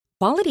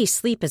Quality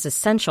sleep is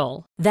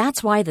essential.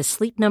 That's why the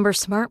Sleep Number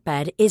Smart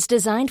Bed is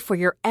designed for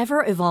your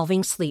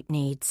ever-evolving sleep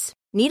needs.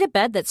 Need a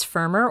bed that's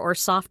firmer or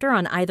softer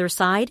on either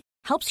side?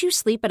 Helps you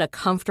sleep at a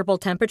comfortable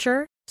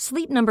temperature?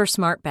 Sleep Number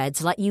Smart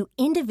Beds let you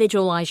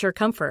individualize your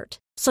comfort,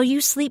 so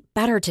you sleep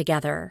better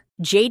together.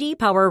 J.D.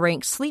 Power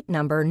ranks Sleep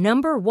Number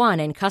number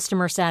 1 in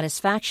customer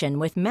satisfaction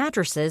with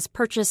mattresses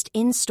purchased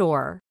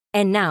in-store.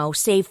 And now,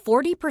 save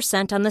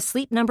 40% on the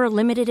Sleep Number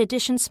Limited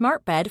Edition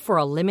Smart Bed for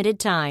a limited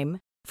time.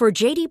 For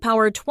J.D.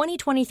 Power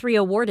 2023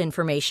 award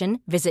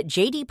information, visit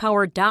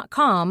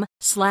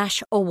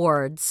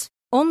jdpower.com/awards.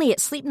 Only at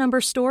Sleep Number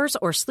stores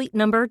or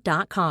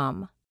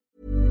sleepnumber.com.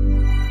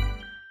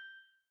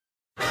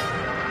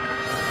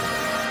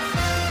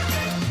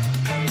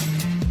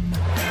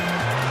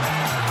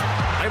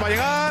 Ahí va a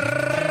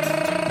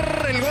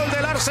llegar el gol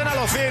del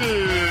Arsenal.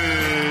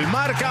 Özil.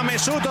 Marca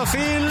Mesut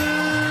Özil.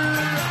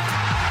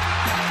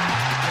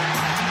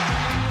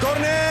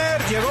 Corner.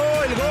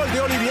 Llegó el gol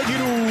de Olivier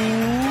Giroud.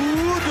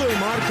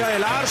 Marca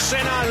el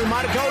Arsenal.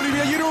 Marca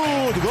Olivier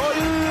Giroud. Gol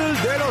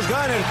de los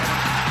Gunners.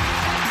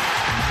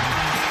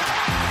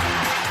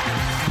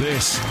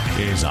 This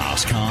is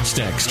Arscast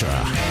Extra.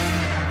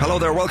 Hello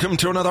there, welcome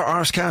to another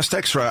Arscast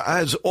Extra,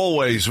 as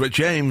always, with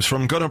James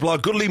from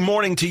Gunnerblog. Goodly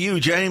morning to you,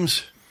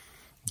 James.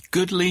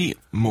 Goodly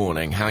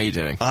morning. How are you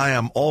doing? I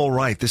am all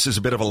right. This is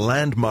a bit of a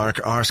landmark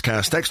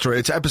Arscast Extra.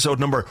 It's episode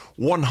number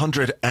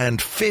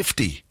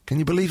 150. Can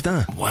you believe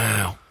that?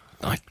 Wow.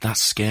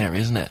 That's scary,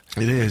 isn't it?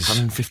 It is.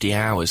 150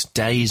 hours,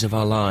 days of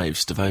our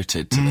lives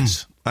devoted to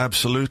this.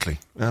 Absolutely,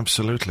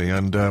 absolutely.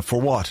 And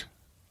for what?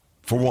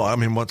 For what? I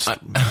mean, what's...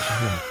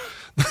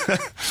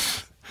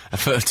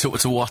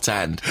 To what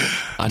end?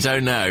 I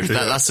don't know.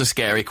 That's a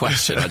scary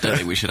question. I don't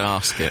think we should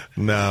ask it.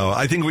 No,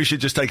 I think we should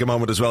just take a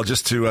moment as well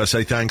just to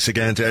say thanks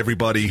again to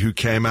everybody who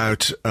came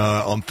out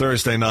on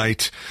Thursday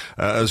night,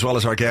 as well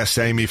as our guests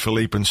Amy,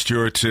 Philippe and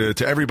Stuart,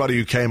 to everybody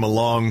who came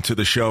along to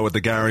the show at the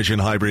Garage in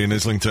Highbury and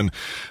Islington.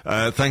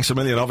 Thanks a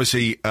million.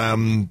 Obviously,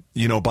 buying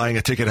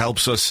a ticket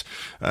helps us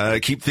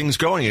keep things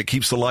going. It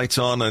keeps the lights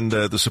on, and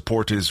the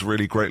support is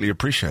really greatly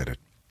appreciated.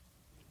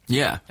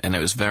 Yeah, and it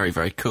was very,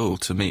 very cool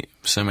to meet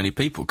so many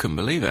people. Couldn't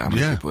believe it, how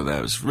many people were there.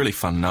 It was a really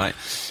fun night.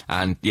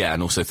 And yeah,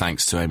 and also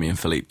thanks to Amy and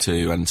Philippe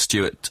too, and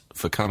Stuart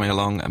for coming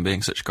along and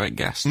being such great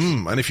guests.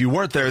 And if you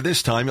weren't there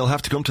this time, you'll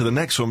have to come to the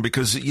next one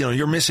because,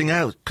 you're missing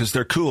out because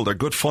they're cool. They're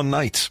good, fun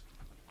nights.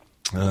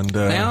 And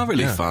they are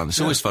really fun. It's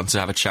always fun to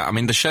have a chat. I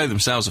mean, the show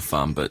themselves are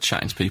fun, but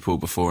chatting to people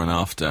before and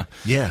after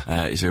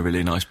is a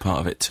really nice part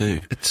of it too.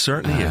 It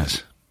certainly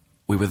is.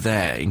 We were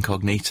there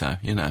incognito,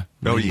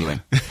 Oh, yeah.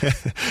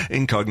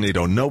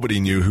 Incognito. Nobody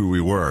knew who we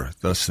were.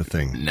 That's the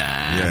thing. Nah.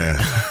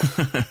 Yeah.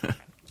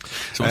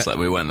 It's almost like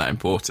we weren't that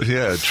important.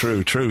 Yeah,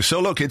 true. So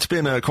look, it's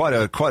been quite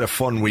a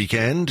fun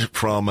weekend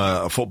from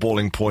a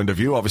footballing point of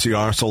view. Obviously,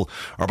 Arsenal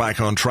are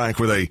back on track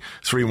with a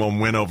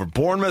 3-1 win over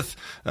Bournemouth.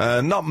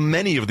 Not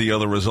many of the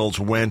other results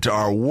went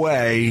our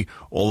way,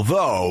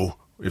 although...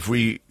 If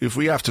we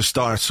have to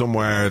start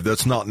somewhere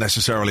that's not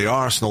necessarily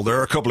Arsenal, there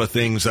are a couple of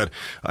things that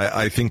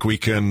I think we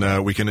can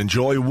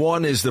enjoy.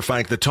 One is the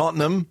fact that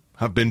Tottenham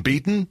have been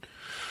beaten.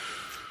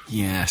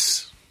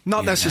 Yes.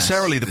 Not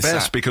necessarily the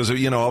best because,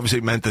 obviously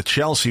it meant that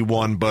Chelsea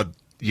won, but,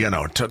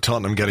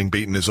 Tottenham getting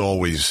beaten is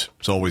always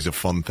a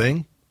fun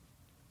thing.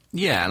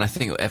 Yeah, and I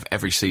think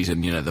every season,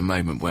 the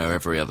moment where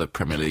every other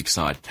Premier League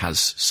side has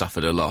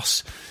suffered a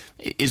loss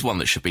is one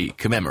that should be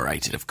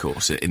commemorated, of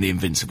course, in the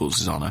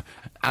Invincibles' honour.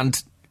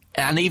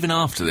 And even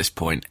after this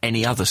point,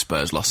 any other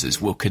Spurs losses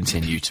will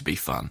continue to be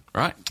fun,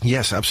 right?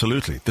 Yes,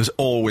 absolutely. There's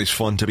always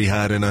fun to be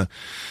had in a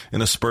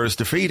Spurs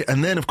defeat.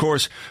 And then, of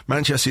course,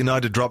 Manchester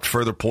United dropped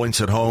further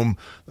points at home,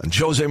 and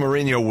Jose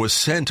Mourinho was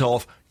sent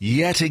off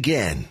yet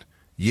again,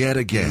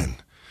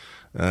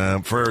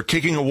 for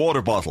kicking a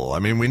water bottle. I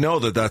mean, we know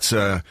that's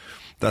a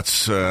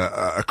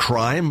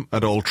crime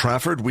at Old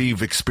Trafford.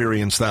 We've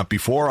experienced that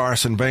before.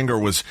 Arsene Wenger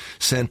was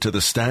sent to the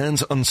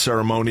stands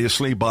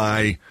unceremoniously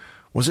by...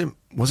 Was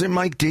it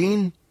Mike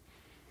Dean?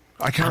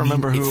 I can't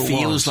remember who it was. It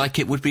feels like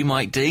it would be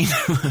Mike Dean.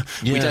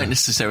 We don't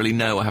necessarily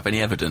know or have any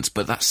evidence,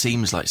 but that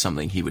seems like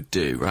something he would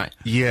do, right?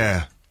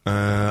 Yeah.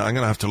 I'm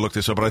going to have to look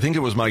this up, but I think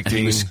it was Mike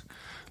Dean.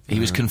 He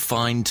was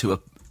confined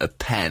to a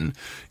pen,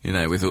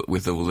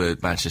 with all the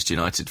Manchester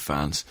United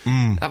fans.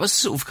 That was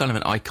sort of kind of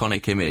an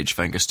iconic image.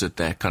 Wenger stood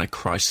there kind of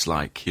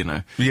Christ-like,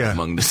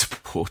 among the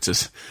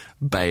supporters,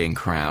 baying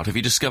crowd. Have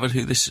you discovered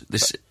who this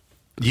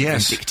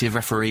vindictive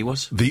referee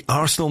was? The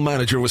Arsenal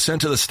manager was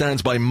sent to the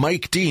stands by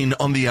Mike Dean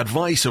on the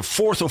advice of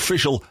fourth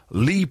official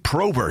Lee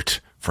Probert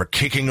for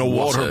kicking a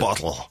water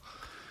bottle.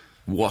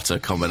 What a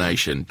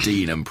combination.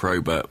 Dean and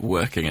Probert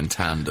working in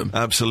tandem.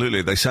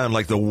 Absolutely. They sound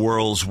like the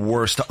world's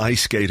worst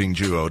ice skating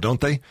duo,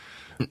 don't they?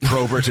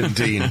 Probert and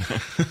Dean.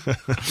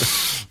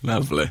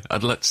 Lovely.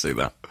 I'd like to see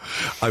that.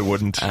 I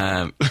wouldn't.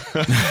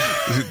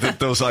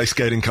 Those ice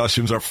skating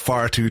costumes are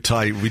far too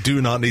tight. We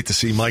do not need to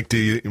see Mike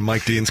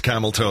Dean's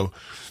camel toe.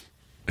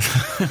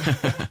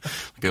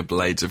 Like a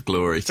Blades of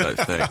Glory type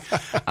thing.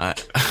 I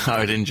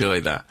would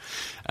enjoy that.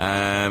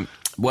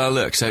 Well,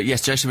 look, so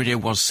yes, Jose Mourinho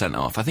was sent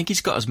off. I think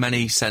he's got as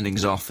many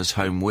sendings off as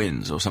home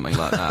wins or something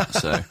like that.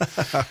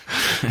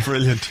 So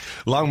brilliant.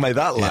 Long may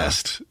that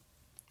last.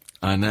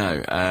 I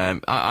know.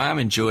 I am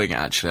enjoying it,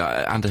 actually.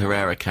 Ander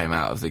Herrera came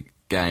out of the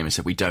game and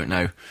said, we don't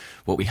know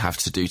what we have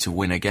to do to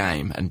win a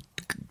game. And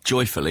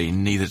joyfully,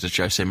 neither does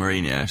Jose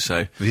Mourinho.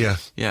 So, yeah,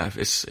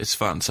 it's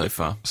fun so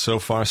far. So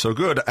far, so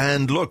good.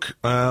 And look,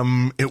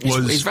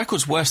 his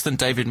record's worse than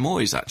David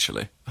Moyes,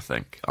 actually, I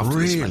think, after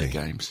this many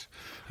games.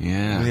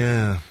 Yeah.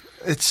 Yeah.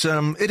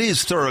 It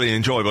is thoroughly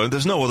enjoyable.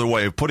 There's no other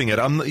way of putting it.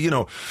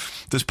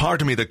 There's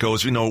part of me that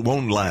goes, it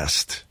won't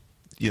last.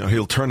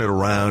 He'll turn it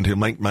around. He'll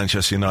make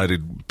Manchester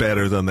United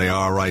better than they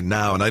are right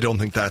now. And I don't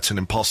think that's an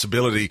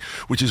impossibility,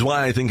 which is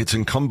why I think it's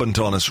incumbent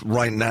on us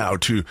right now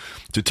to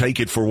take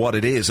it for what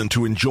it is and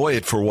to enjoy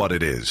it for what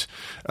it is.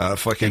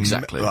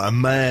 Exactly. A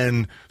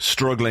man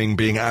struggling,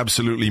 being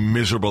absolutely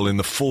miserable in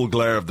the full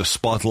glare of the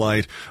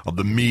spotlight, of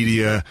the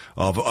media,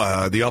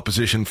 of the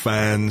opposition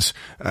fans.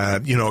 A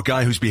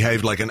guy who's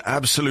behaved like an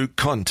absolute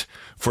cunt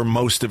for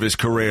most of his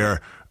career.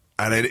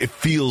 And it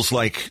feels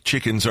like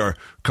chickens are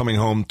coming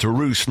home to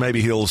roost.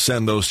 Maybe he'll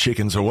send those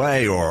chickens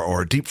away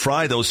or deep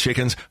fry those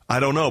chickens. I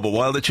don't know. But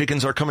while the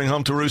chickens are coming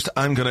home to roost,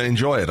 I'm going to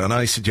enjoy it. And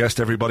I suggest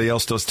everybody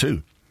else does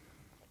too.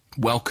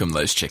 Welcome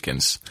those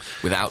chickens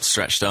with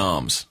outstretched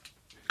arms.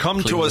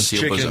 Come to us,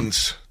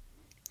 chickens.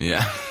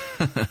 Yeah.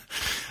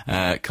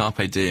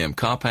 Carpe diem.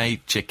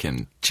 Carpe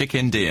chicken.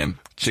 Chicken diem.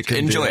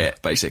 Enjoy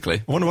it, basically.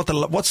 I wonder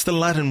what's the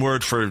Latin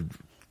word for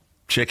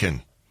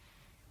chicken,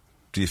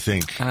 do you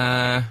think?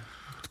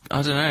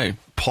 I don't know.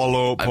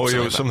 Pollo,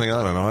 something.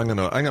 I don't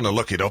know. I'm gonna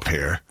look it up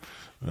here.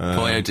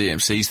 Pollo diem.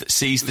 Seize the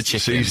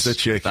chickens. Seize the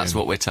chicken. That's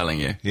what we're telling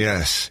you.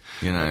 Yes.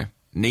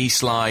 Knee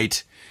slide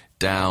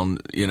down.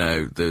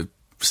 The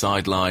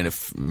sideline of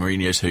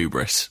Mourinho's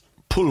hubris.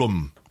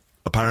 Pullum,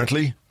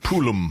 apparently.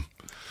 Pullum.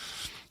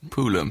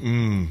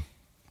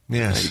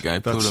 Yes. There you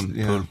go. Pullum.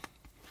 Yeah.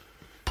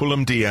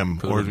 Pullum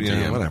diem, or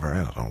whatever.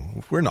 I don't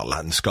know. We're not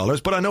Latin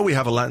scholars, but I know we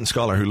have a Latin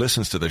scholar who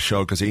listens to this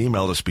show because he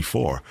emailed us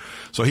before.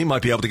 So he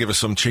might be able to give us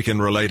some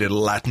chicken-related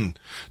Latin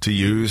to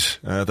use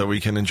that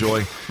we can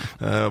enjoy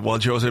while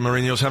Jose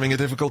Mourinho's having a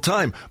difficult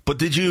time. But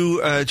did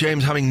you,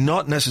 James, having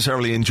not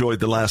necessarily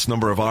enjoyed the last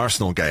number of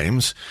Arsenal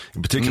games,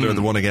 in particular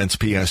the one against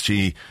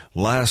PSG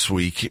last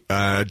week,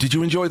 did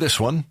you enjoy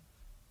this one?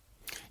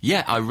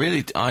 Yeah, I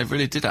really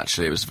did,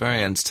 actually. It was a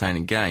very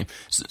entertaining game.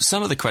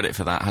 Some of the credit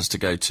for that has to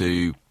go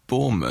to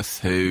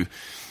Bournemouth, who,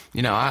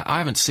 I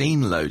haven't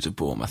seen loads of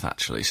Bournemouth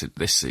actually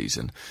this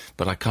season,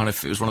 but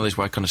it was one of those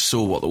where I kind of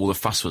saw what all the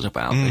fuss was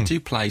about. They do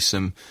play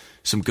some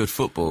good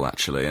football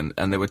actually, and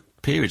there were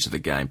periods of the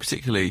game,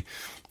 particularly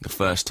the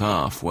first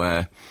half,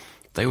 where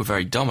they were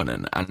very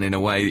dominant, and in a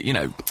way,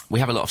 we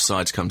have a lot of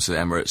sides come to the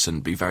Emirates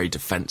and be very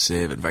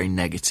defensive and very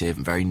negative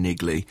and very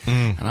niggly,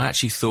 and I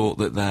actually thought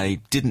that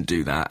they didn't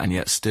do that, and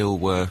yet still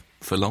were,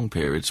 for long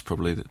periods,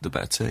 probably the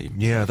better team.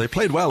 Yeah, they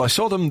played well. I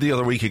saw them the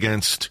other week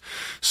against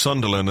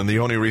Sunderland, and the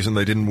only reason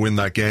they didn't win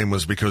that game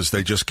was because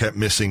they just kept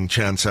missing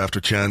chance after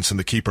chance, and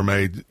the keeper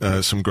made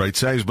some great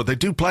saves. But they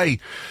do play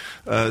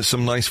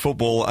some nice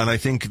football, and I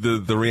think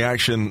the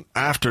reaction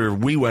after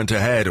we went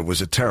ahead, it was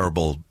a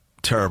terrible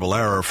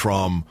error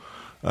from...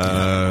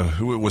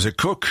 who was it?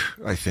 Cook,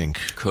 I think.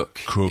 Cook.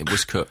 It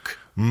was Cook.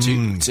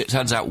 It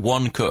turns out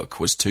one Cook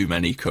was too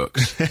many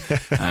cooks.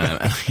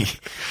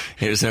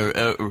 It was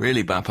a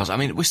really bad pass. I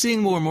mean, we're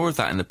seeing more and more of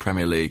that in the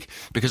Premier League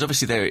because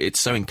obviously it's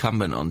so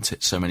incumbent on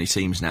so many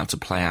teams now to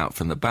play out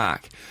from the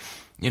back.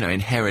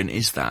 Inherent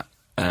is that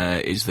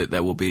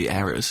there will be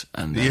errors,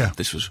 and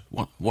this was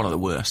one of the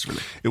worst,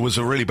 really. It was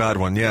a really bad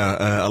one,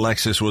 yeah.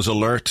 Alexis was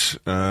alert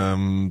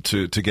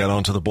to get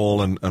onto the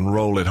ball and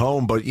roll it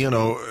home, but,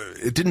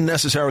 it didn't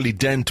necessarily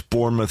dent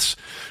Bournemouth's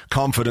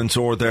confidence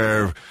or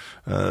their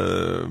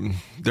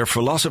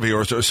philosophy,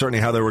 or certainly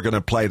how they were going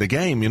to play the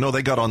game.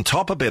 They got on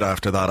top a bit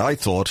after that, I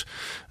thought,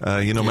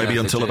 maybe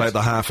until about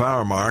the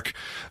half-hour mark.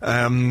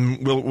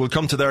 We'll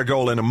come to their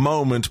goal in a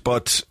moment,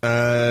 but...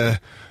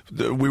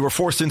 we were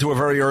forced into a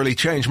very early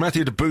change.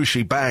 Mathieu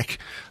Debuchy back,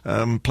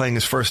 playing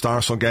his first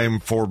Arsenal game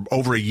for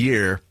over a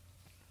year,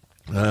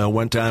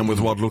 went down with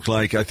what looked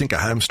like, I think, a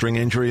hamstring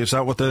injury. Is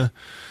that what the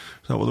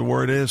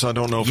word is? I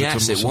don't know if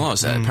it's a muscle. It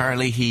was.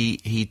 Apparently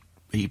he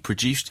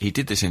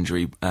did this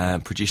injury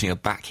producing a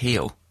back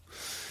heel,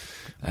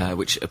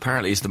 which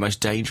apparently is the most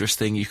dangerous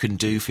thing you can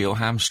do for your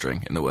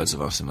hamstring, in the words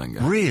of Arsene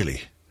Wenger.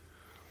 Really?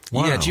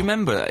 Wow. Yeah, do you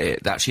remember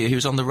it? Actually, he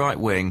was on the right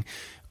wing,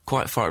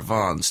 quite far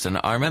advanced, and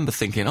I remember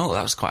thinking, that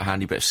was quite a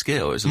handy bit of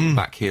skill. It was a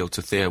back heel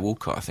to Theo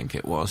Walcott, I think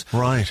it was.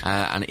 Right.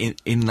 And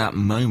in that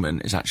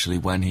moment is actually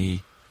when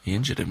he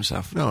injured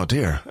himself. Oh,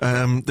 dear.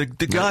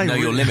 The guy... Know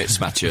your limits,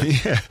 Mathieu.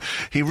 Yeah,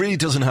 he really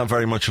doesn't have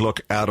very much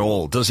luck at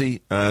all, does he?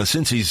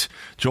 Since he's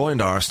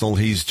joined Arsenal,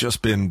 he's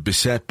just been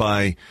beset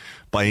by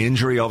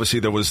injury.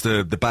 Obviously, there was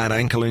the bad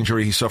ankle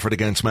injury he suffered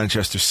against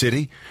Manchester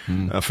City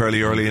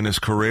fairly early in his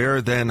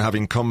career. Then,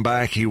 having come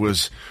back, he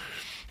was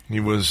He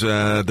was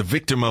the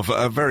victim of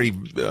a very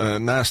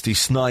nasty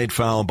snide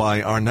foul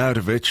by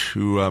Arnautovic,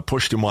 who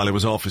pushed him while he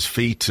was off his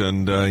feet,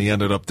 and he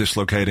ended up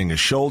dislocating his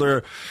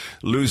shoulder,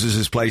 loses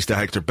his place to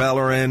Hector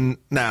Bellerin.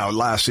 Now,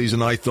 last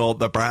season I thought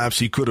that perhaps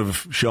he could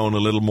have shown a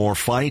little more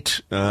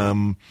fight,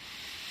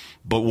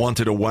 but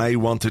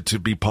wanted to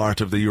be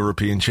part of the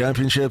European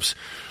Championships.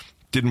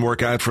 Didn't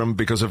work out for him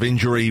because of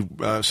injury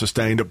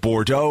sustained at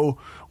Bordeaux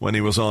when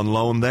he was on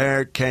loan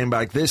there. Came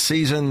back this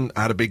season,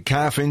 had a big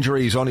calf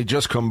injury. He's only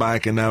just come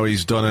back, and now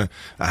he's done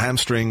a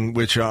hamstring,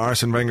 which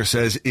Arsene Wenger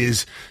says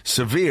is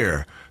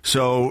severe.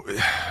 So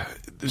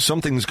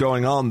something's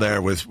going on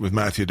there with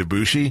Mathieu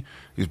Debuchy.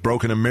 He's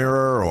broken a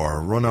mirror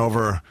or run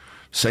over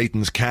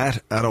Satan's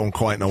cat. I don't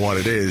quite know what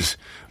it is,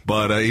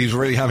 but he's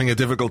really having a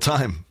difficult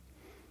time.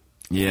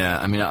 Yeah,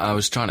 I mean, I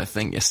was trying to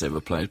think yesterday of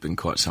a player who's been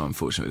quite so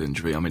unfortunate with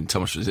injury. I mean,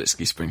 Tomasz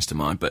Rosicky springs to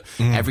mind, but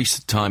every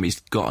time he's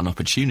got an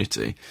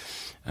opportunity,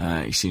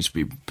 he seems to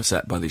be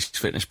beset by these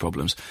fitness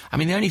problems. I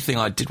mean, the only thing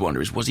I did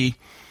wonder is, was he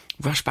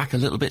rushed back a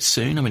little bit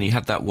soon? I mean, he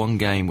had that one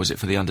game, was it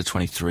for the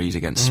under-23s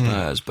against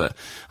Spurs, but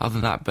other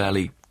than that,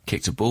 barely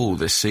kicked a ball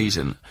this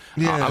season.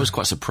 Yeah. I was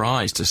quite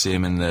surprised to see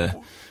him in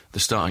the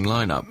starting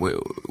lineup.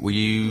 Were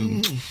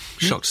you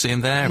shocked to see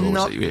him there, or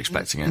were you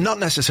expecting it? Not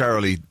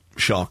necessarily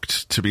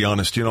shocked, to be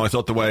honest. You know, I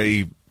thought the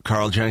way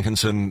Carl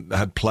Jenkinson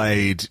had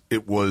played,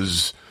 it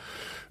was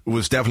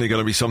definitely going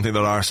to be something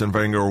that Arsene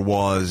Wenger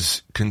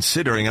was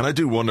considering. And I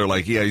do wonder,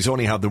 he's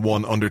only had the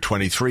one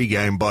under-23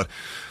 game, but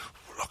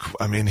look,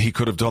 I mean, he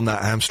could have done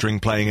that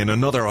hamstring playing in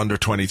another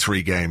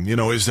under-23 game. You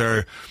know, is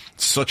there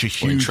such a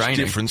huge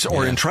difference?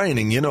 Or in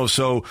training, you know,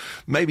 so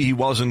maybe he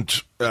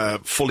wasn't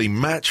fully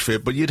match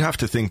fit, but you'd have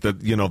to think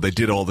that, you know, they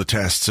did all the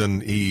tests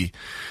and he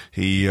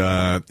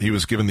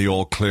was given the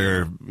all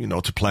clear, you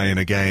know, to play in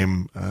a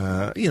game,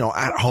 you know,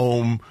 at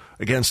home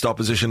against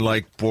opposition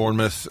like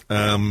Bournemouth.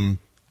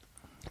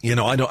 You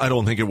know, I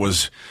don't think it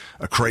was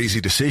a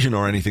crazy decision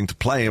or anything to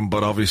play him,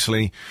 but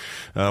obviously,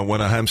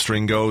 when a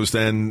hamstring goes,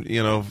 then,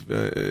 you know,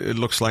 it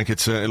looks like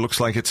it's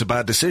a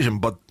bad decision.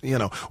 But, you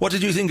know, what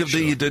did you think of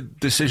the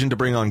decision to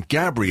bring on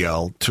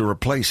Gabriel to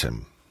replace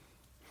him?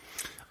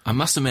 I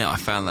must admit, I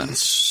found that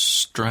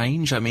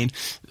strange. I mean,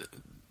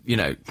 you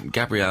know,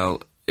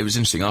 Gabriel, it was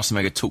interesting. Arsene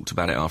Wenger talked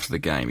about it after the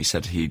game. He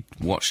said he'd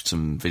watched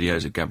some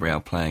videos of Gabriel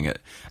playing at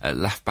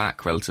left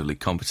back relatively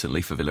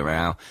competently for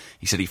Villarreal.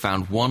 He said he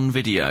found one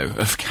video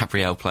of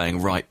Gabriel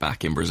playing right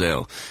back in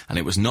Brazil, and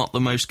it was not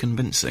the most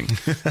convincing,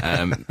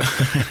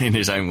 in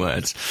his own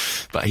words.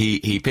 But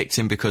he picked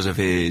him because of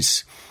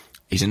he's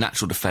a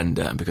natural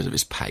defender and because of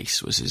his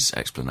pace, was his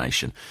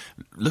explanation.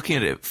 Looking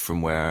at it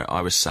from where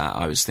I was sat,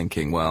 I was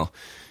thinking, well,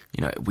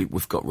 you know,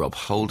 we've got Rob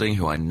Holding,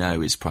 who I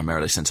know is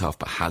primarily centre-half,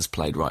 but has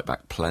played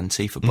right-back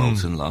plenty for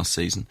Bolton last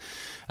season.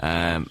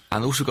 And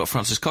also got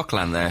Francis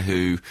Coquelin there,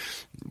 who,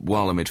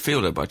 while a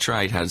midfielder by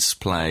trade, has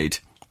played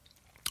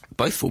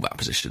both full-back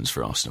positions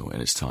for Arsenal in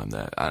his time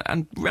there,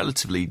 and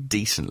relatively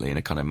decently in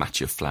a kind of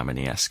Mathieu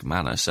Flamini-esque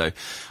manner. So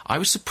I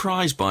was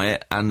surprised by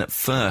it, and at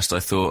first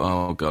I thought,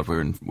 oh God,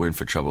 we're in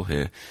for trouble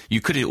here.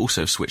 You could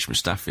also switch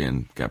Mustafi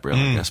and Gabriel,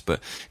 I guess, but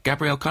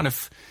Gabriel kind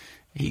of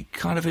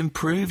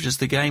improved as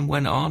the game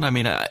went on. I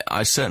mean,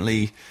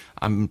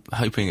 I'm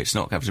hoping it's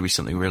not going to be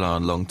something we rely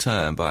on long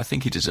term, but I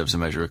think he deserves a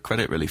measure of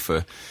credit, really,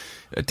 for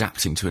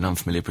adapting to an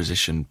unfamiliar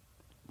position,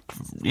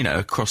 you know,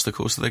 across the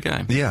course of the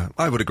game. Yeah,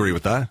 I would agree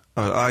with that.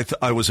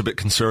 I was a bit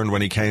concerned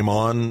when he came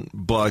on,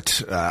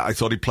 but I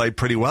thought he played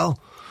pretty well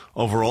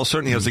overall.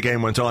 Certainly as the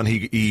game went on,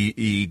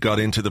 he got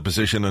into the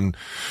position and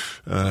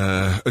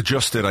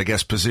adjusted, I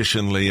guess,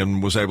 positionally,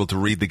 and was able to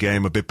read the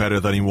game a bit better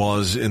than he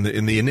was in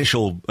the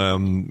initial,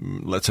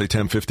 let's say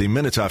 10-15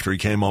 minutes after he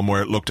came on,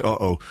 where it looked,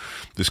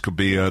 this could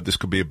be a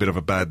bit of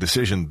a bad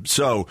decision.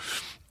 So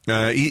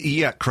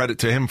credit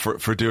to him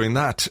for doing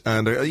that.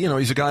 And you know,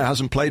 he's a guy who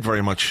hasn't played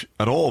very much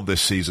at all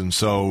this season,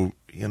 so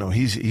you know,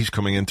 he's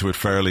coming into it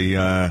fairly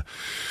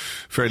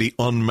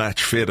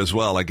unmatched fit as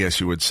well, I guess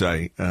you would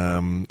say.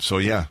 So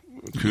yeah,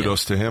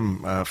 kudos to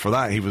him for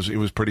that. He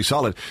was pretty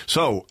solid.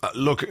 So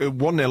look,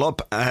 1-0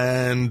 up,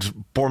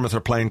 and Bournemouth are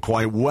playing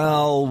quite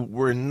well.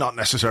 We're not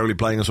necessarily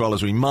playing as well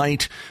as we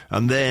might.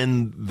 And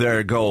then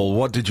their goal.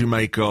 What did you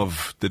make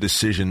of the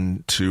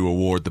decision to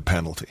award the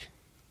penalty?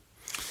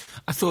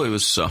 I thought it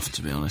was soft,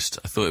 to be honest.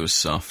 I thought it was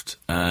soft.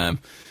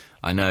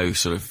 I know,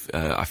 sort of,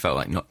 I felt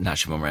like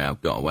Nacho Monreal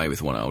got away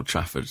with one at Old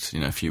Trafford, you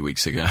know, a few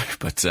weeks ago,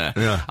 but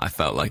I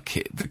felt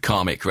like the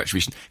karmic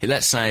retribution.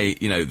 Let's say,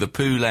 you know, the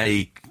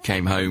Poulet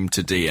came home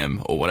to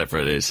DM, or whatever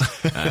it is,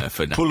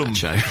 for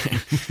Nacho.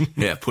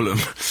 Yeah,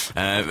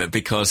 Pullum.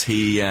 Because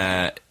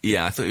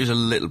I thought he was a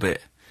little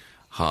bit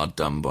hard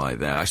done by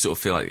there. I sort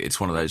of feel like it's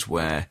one of those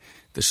where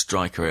the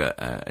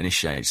striker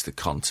initiates the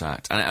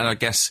contact. And I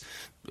guess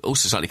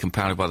also slightly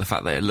compounded by the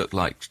fact that it looked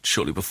like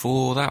shortly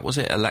before that, was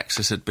it,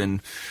 Alexis had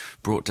been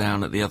brought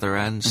down at the other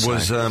end. So,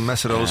 was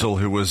Mesut Ozil,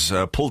 who was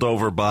pulled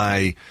over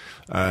by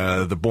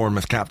the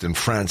Bournemouth captain,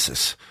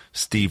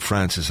 Steve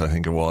Francis, I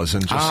think it was.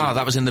 And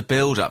that was in the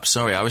build-up.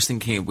 Sorry, I was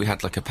thinking we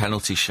had like a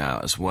penalty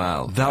shout as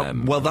well. That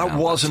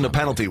wasn't a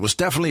penalty. It was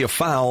definitely a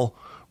foul,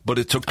 but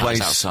it took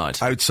place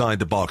outside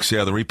the box.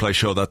 Yeah, the replay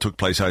showed that took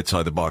place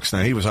outside the box.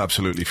 Now, he was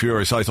absolutely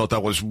furious. I thought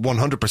that was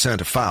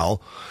 100% a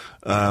foul.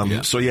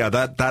 So, yeah,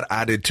 that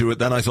added to it.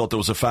 Then I thought there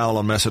was a foul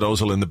on Mesut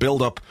Ozil in the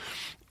build-up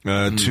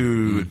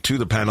to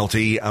the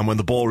penalty. And when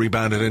the ball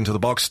rebounded into the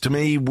box, to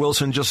me,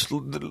 Wilson just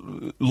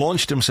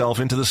launched himself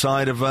into the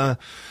side of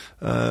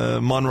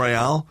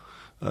Monreal,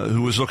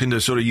 who was looking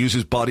to sort of use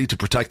his body to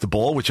protect the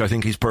ball, which I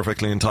think he's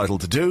perfectly entitled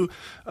to do.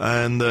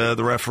 And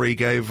the referee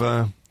gave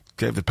the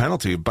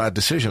penalty. A bad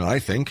decision, I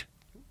think.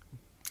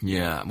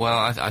 Yeah, well,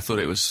 I thought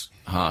it was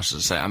harsh,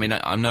 as I say. I mean,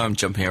 I know I'm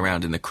jumping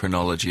around in the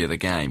chronology of the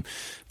game,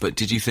 but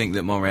did you think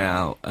that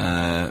Monreal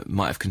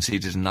might have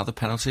conceded another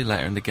penalty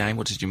later in the game?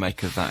 What did you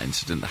make of that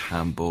incident, the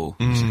handball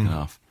in the second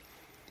half?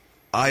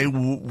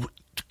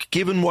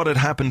 Given what had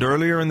happened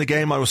earlier in the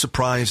game, I was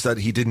surprised that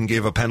he didn't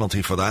give a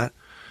penalty for that.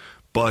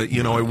 But,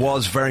 you know, it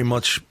was very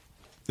much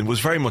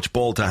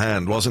ball to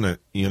hand, wasn't it?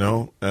 You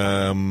know?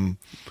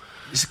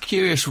 It's a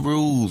curious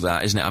rule,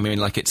 that, isn't it? I mean,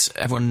 like,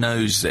 everyone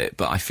knows it,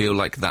 but I feel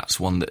like that's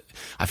one that...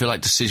 I feel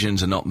like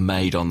decisions are not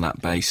made on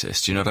that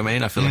basis. Do you know what I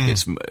mean? I feel like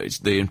it's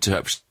the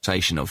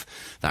interpretation of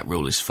that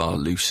rule is far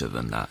looser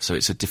than that. So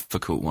it's a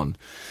difficult one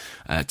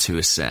to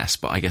assess.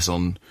 But I guess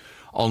on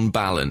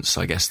balance,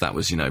 I guess that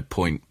was,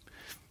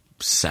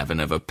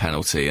 0.7 of a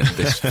penalty, and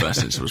this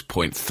first instance was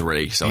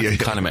 0.3. So I can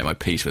kind of make my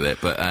peace with it.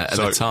 But at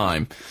the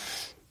time...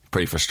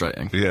 pretty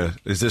frustrating. Yeah.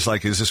 Is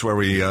this where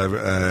we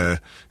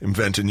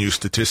invent a new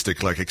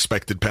statistic like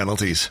expected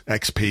penalties?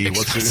 XP.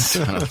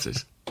 Expected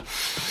penalties.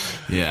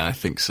 Yeah, I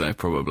think so,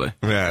 probably.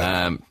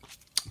 Yeah.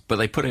 But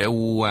they put it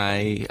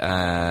away.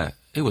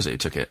 Who was it who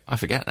took it? I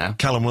forget now.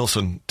 Callum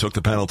Wilson took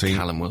the penalty.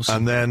 Callum Wilson.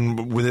 And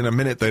then within a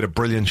minute, they had a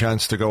brilliant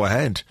chance to go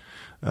ahead.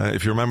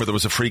 If you remember, there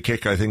was a free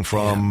kick, I think,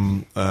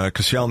 from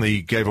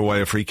Koscielny gave away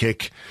a free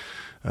kick.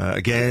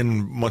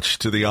 Again, much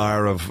to the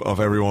ire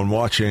of everyone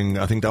watching,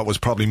 I think that was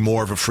probably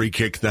more of a free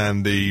kick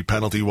than the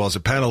penalty was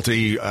a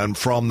penalty. And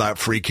from that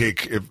free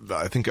kick,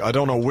 I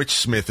don't know which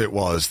Smith it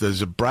was.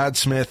 There's a Brad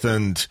Smith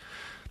and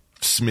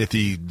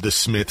Smithy the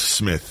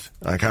Smith.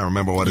 I can't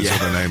remember what his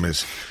other name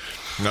is.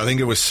 And I think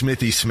it was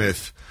Smithy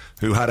Smith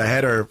who had a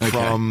header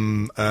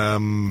from, I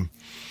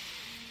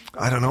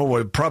don't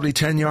know, probably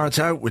 10 yards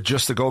out with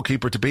just the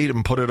goalkeeper to beat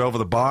and put it over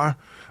the bar.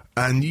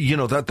 And,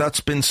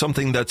 that's been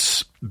something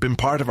that's been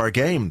part of our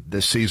game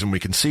this season. We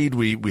concede,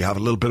 we have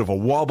a little bit of a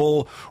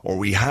wobble, or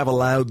we have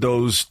allowed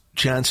those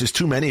chances,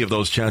 too many of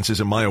those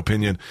chances, in my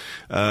opinion,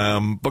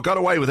 but got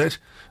away with it.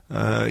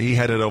 He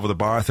headed over the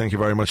bar, thank you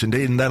very much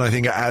indeed. And then I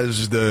think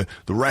as the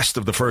rest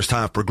of the first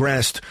half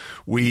progressed,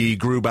 we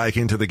grew back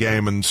into the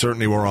game and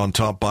certainly were on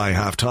top by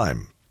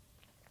half-time.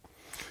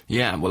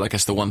 Yeah, well, I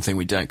guess the one thing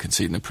we don't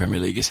concede in the Premier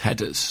League is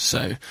headers.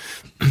 So,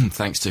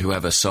 thanks to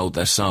whoever sold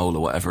their soul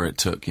or whatever it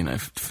took, to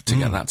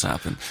get that to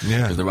happen.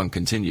 Yeah. Because the run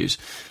continues.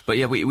 But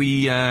yeah,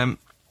 I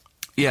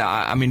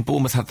mean,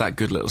 Bournemouth had that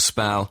good little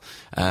spell,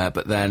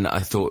 but then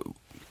I thought,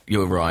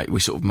 you're right, we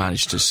sort of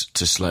managed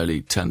to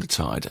slowly turn the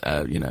tide,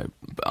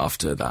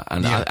 after that.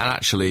 And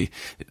actually,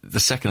 the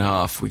second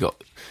half, we got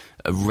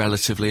a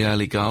relatively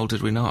early goal,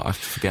 did we not? I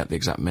forget the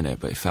exact minute,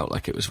 but it felt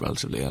like it was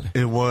relatively early.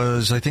 It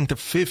was, I think, the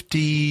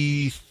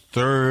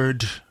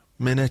 53rd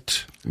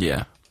minute.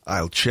 Yeah.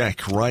 I'll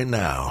check right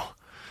now.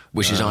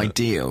 Which is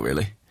ideal,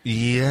 really.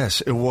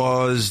 Yes, it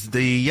was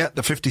the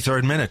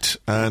 53rd minute,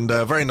 and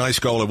a very nice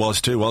goal it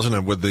was too, wasn't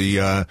it? With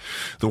the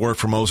work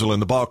from Ozil in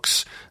the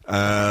box,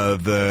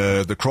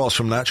 the cross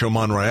from Nacho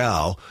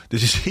Monreal.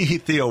 Did you see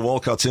Theo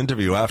Walcott's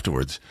interview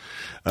afterwards?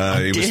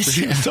 He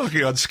was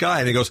talking on Sky,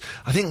 and he goes,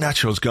 "I think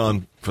Nacho's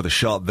gone for the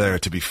shot there,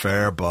 to be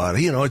fair, but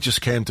it just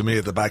came to me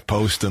at the back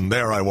post, and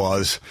there I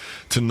was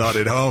to nod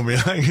it home."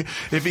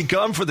 If he'd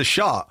gone for the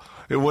shot,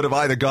 it would have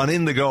either gone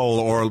in the goal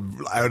or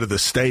out of the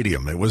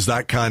stadium. It was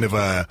that kind of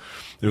a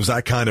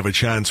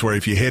chance where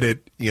if you hit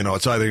it,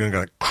 it's either going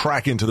to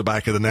crack into the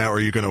back of the net or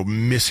you're going to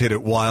mishit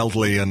it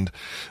wildly and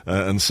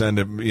send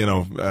it,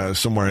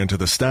 somewhere into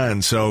the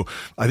stand. So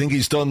I think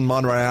he's done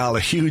Monreal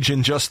a huge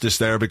injustice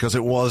there, because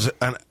it was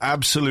an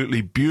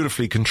absolutely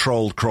beautifully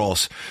controlled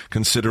cross,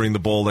 considering the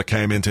ball that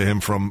came into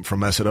him from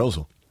Mesut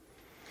Ozil.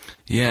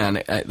 Yeah,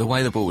 and the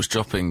way the ball was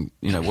dropping,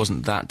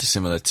 wasn't that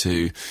dissimilar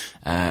to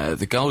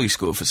the goal he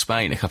scored for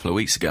Spain a couple of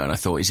weeks ago. And I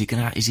thought, is he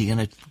gonna try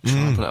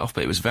and pull it off?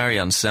 But it was very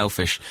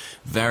unselfish,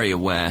 very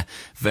aware,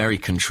 very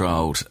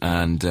controlled,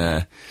 and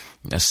a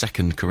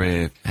second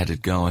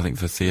career-headed goal, I think,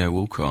 for Theo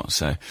Walcott.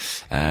 So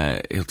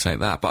he'll take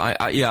that.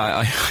 But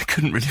I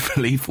couldn't really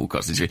believe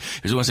Walcott's interview.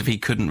 It was almost as if he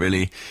couldn't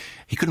really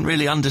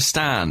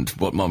understand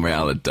what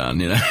Monreal had done.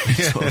 It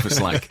sort of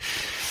was like.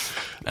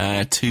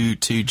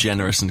 Too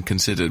generous and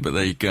considered, but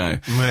there you go.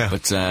 Yeah.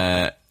 But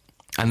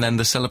and then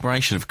the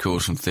celebration, of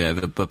course, from Theo,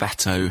 the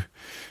Bebeto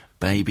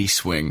baby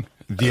swing.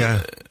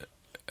 Yeah.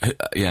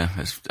 Yeah.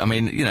 I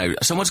mean,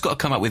 someone's got to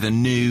come up with a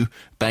new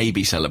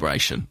baby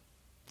celebration.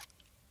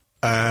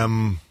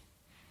 Don't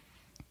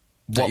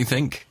you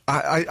think?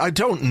 I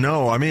don't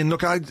know. I mean,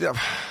 look, I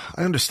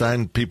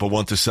understand people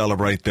want to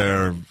celebrate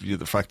the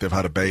fact they've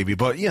had a baby,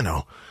 but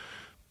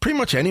pretty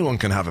much anyone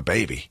can have a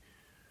baby.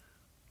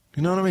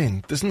 You know what I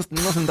mean? There's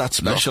nothing that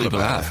special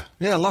about it.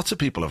 Yeah, lots of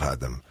people have had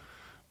them.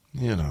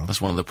 You know, that's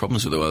one of the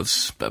problems with the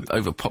world's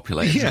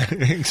overpopulated. Yeah,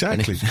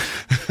 exactly.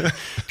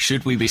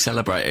 Should we be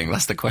celebrating?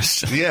 That's the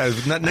question. Yeah,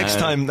 next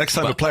time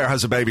a player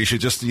has a baby, he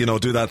should just, you know,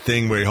 do that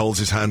thing where he holds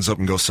his hands up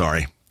and goes,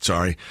 sorry,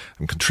 I'm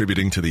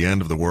contributing to the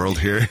end of the world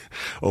here.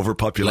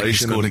 Overpopulation. Like he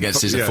scored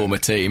against his former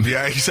team.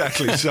 Yeah,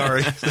 exactly.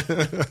 Sorry.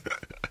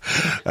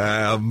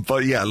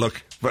 But yeah,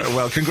 look,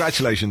 well,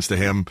 congratulations to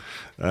him.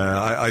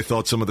 I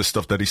thought some of the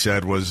stuff that he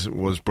said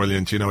was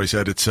brilliant. You know, he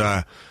said it's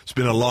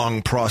been a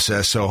long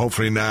process, so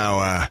hopefully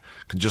now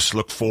can just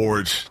look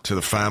forward to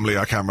the family.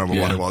 I can't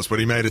remember what it was, but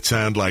he made it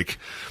sound like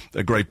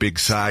a great big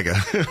saga.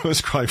 It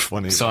was quite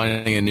funny.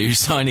 Signing a new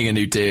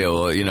deal,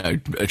 or, you know,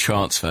 a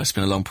transfer. It's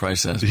been a long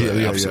process, but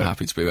I'm so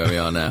happy to be where we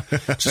are now.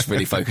 Just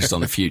really focused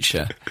on the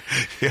future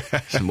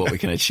and what we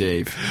can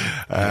achieve.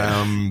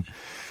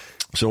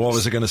 So what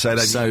was I going to say?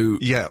 So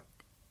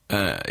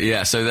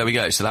there we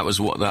go. So that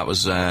was what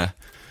was that?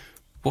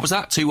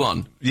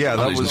 2-1. Yeah,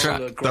 that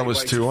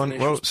was 2-1.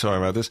 Whoa, sorry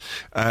about this.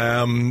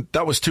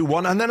 That was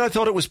 2-1, and then I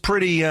thought it was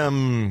pretty.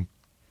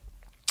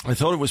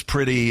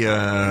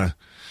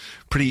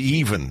 Pretty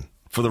even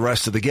for the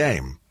rest of the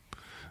game.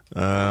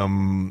 They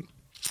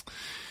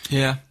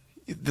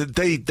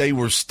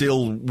were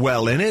still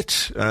well in it.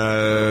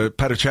 Petr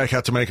Cech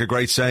had to make a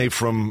great save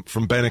from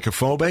Benik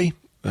Afobe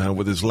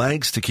with his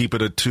legs to keep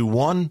it at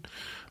 2-1.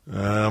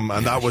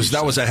 And that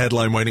was a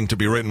headline waiting to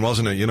be written,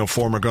 wasn't it? You know,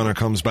 former Gunner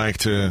comes back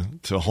to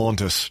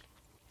haunt us.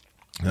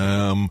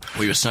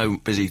 We were so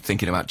busy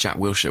thinking about Jack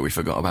Wilshere, we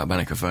forgot about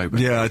Benik Afobe.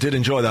 Yeah, I did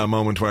enjoy that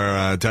moment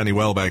where Danny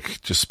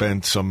Welbeck just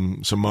spent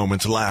some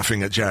moments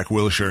laughing at Jack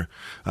Wilshere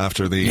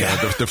after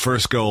the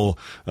first goal.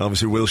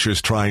 Obviously,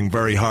 Wilshere's trying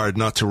very hard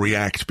not to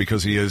react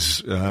because he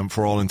is,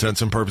 for all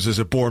intents and purposes,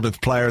 a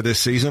Bournemouth player this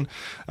season.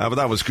 But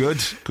that was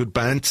good. Good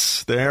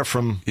bants there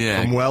from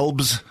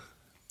Welbs.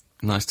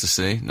 Nice to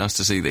see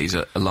that he's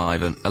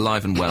alive and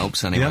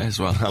Welbs anyway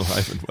as well.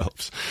 Alive and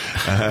Welbs.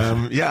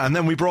 And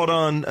then we brought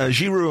on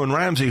Giroud and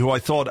Ramsey, who I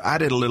thought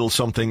added a little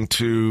something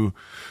to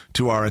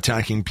our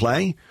attacking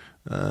play.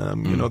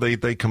 You know,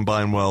 they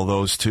combine well,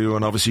 those two,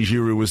 and obviously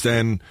Giroud was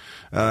then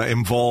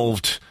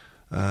involved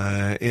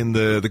in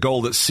the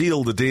goal that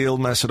sealed the deal.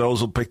 Mesut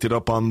Ozil picked it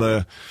up on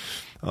the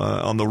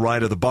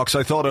right of the box.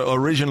 I thought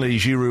originally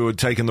Giroud had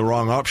taken the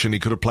wrong option. He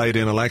could have played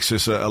in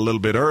Alexis a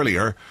little bit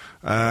earlier,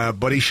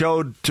 but he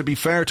showed, to be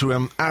fair to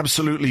him,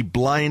 absolutely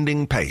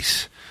blinding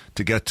pace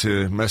to get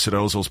to Mesut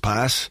Ozil's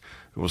pass.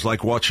 It was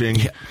like watching,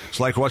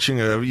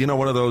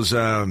 one of those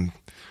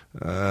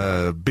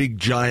big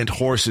giant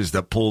horses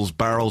that pulls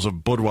barrels of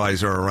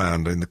Budweiser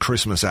around in the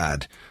Christmas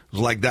ad. It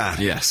was like that.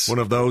 Yes. One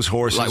of those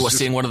horses. Like we're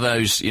seeing one of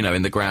those, you know,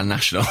 in the Grand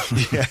National.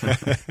 Yeah.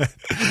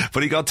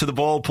 But he got to the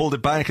ball, pulled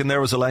it back, and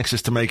there was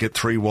Alexis to make it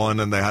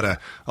 3-1, and they had a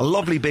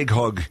lovely big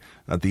hug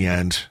at the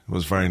end. It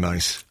was very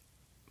nice.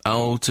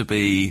 Oh, to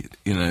be,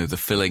 you know, the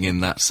filling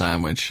in that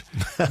sandwich.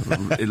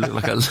 It looked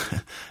like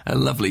a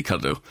lovely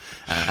cuddle.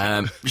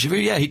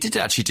 Giroud, he did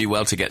actually do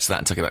well to get to that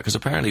and tuck it back, because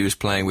apparently he was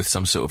playing with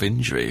some sort of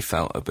injury. He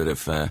felt a bit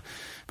of a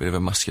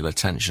muscular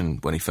tension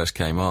when he first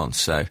came on.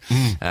 So,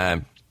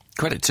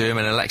 credit to him.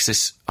 And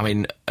Alexis, I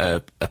mean,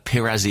 a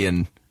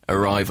Pirazian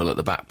arrival at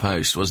the back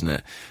post, wasn't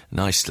it?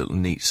 Nice little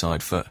neat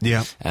side foot.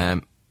 Yeah.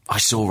 I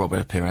saw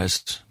Robert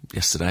Pires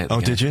yesterday.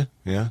 Oh, did you?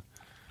 Yeah.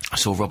 I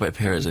saw Robert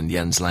Pires and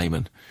Jens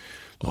Lehmann.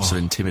 Lots of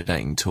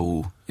intimidating,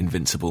 tall,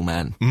 invincible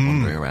men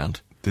wandering around.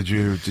 Did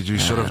you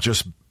sort of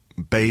just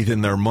bathe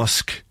in their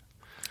musk?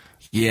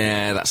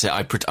 Yeah, that's it.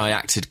 I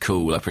acted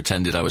cool. I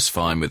pretended I was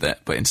fine with it,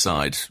 but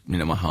inside, you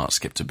know, my heart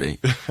skipped a beat.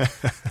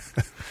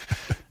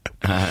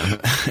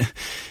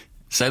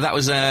 So that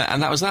was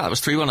and that was that. That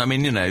was 3-1. I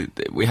mean, you know,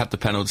 we had the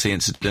penalty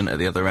incident at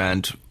the other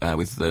end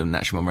with the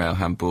Nacho Monreal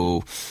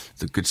handball,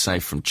 the good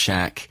save from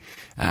Cech.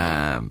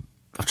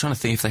 I'm trying to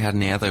think if they had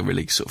any other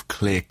really sort of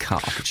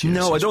clear-cut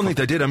opportunities. No, I don't think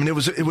they did. I mean, it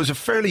was a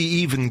fairly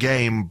even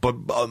game, but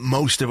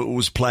most of it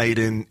was played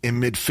in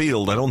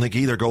midfield. I don't think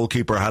either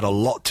goalkeeper had a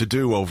lot to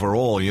do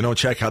overall. You know,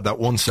 Cech had that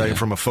one save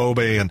from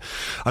Afobe, and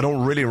I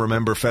don't really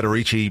remember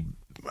Federici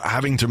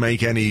having to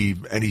make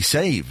any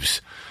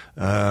saves.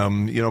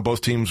 You know,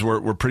 both teams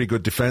were pretty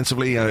good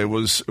defensively. It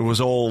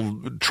was all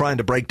trying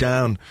to break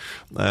down,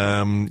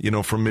 you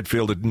know, from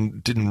midfield.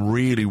 It didn't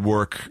really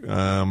work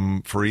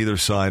for either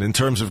side in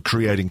terms of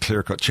creating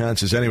clear-cut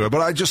chances anyway.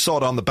 But I just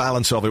thought on the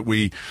balance of it,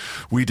 we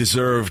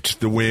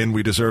deserved the win.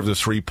 We deserved the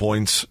 3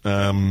 points.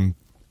 I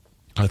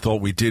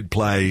thought we did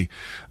play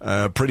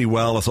pretty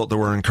well. I thought there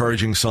were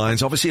encouraging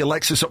signs. Obviously,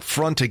 Alexis up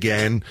front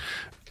again,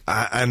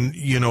 and,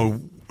 you know,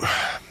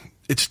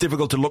 it's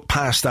difficult to look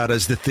past that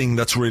as the thing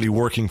that's really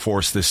working for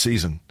us this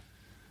season.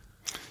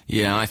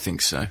 Yeah, I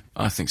think so.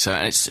 And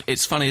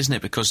it's funny, isn't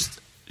it? Because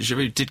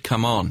Giroud did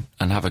come on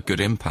and have a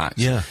good impact,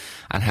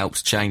 and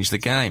helped change the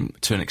game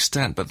to an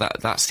extent. But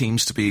that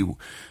seems to be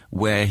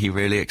where he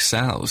really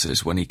excels,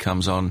 is when he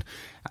comes on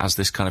as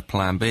this kind of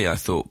plan B. I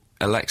thought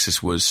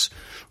Alexis was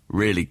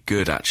really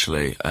good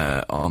actually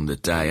on the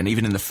day, and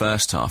even in the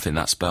first half, in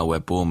that spell where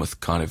Bournemouth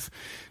kind of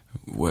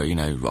were,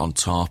 on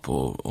top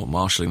or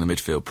marshalling the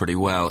midfield pretty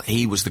well.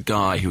 He was the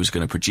guy who was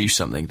going to produce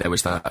something. There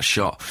was that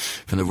shot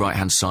from the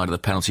right-hand side of the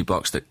penalty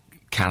box that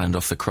cannoned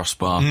off the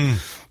crossbar.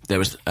 There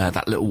was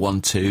that little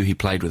 1-2 he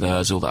played with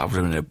Ozil that would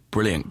have been a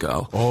brilliant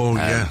goal.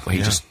 Where he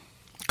just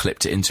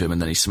clipped it into him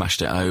and then he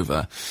smashed it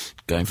over,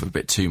 going for a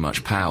bit too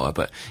much power.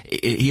 But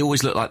he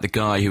always looked like the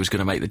guy who was going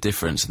to make the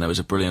difference, and there was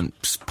a brilliant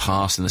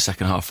pass in the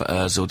second half for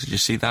Ozil. Did you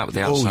see that with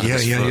the outside of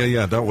his foot?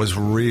 Yeah. That was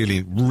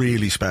really,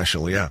 really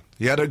special, yeah.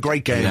 He had a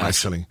great game,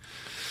 actually.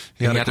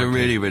 He had a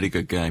really, really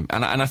good game.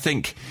 And I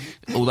think,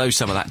 although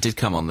some of that did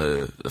come on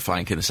the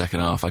flank in the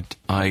second half,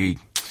 I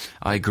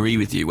agree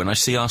with you. When I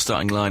see our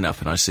starting lineup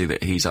and I see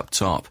that he's up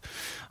top,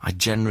 I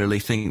generally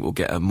think we'll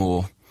get a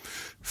more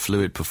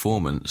fluid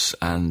performance,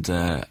 and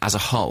as a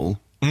whole,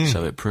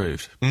 so it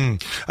proved.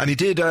 And he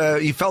did.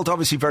 He felt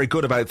obviously very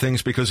good about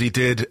things because he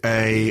did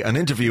an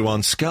interview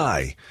on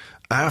Sky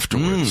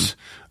afterwards,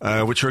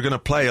 which we're going to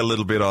play a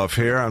little bit of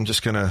here. I'm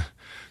just going to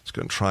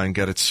try and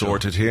get it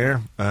sorted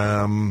here.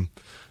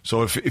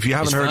 So if you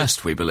haven't heard,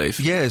 first, we believe,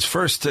 his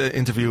first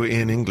interview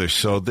in English.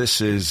 So this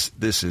is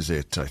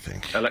it, I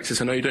think. Alexis,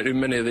 I know you don't do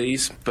many of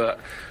these, but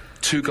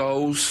 2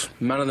 goals,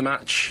 man of the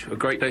match, a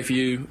great day for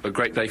you, a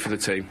great day for the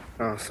team.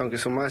 Oh, thank you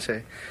so much.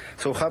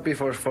 So happy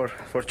for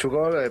 2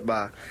 goals,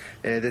 but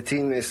the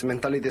team is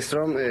mentality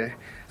strong.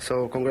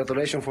 So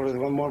congratulations for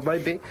one more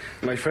baby,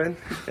 my friend.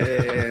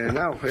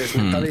 Now his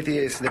mentality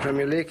is the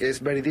Premier League is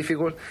very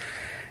difficult.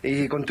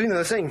 He continue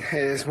the same.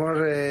 It's more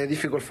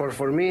difficult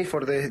for me,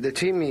 for the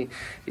team.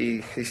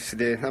 He's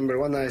the number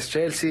 1 is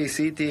Chelsea,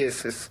 City.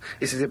 Is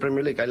the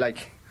Premier League. I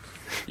like.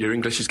 Your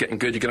English is getting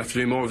good. You're going to have to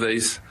do more of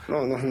these. No.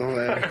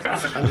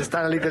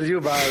 Understand a little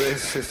you, but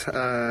it's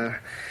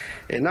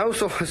now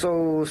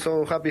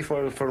so happy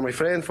for my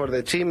friend, for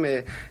the team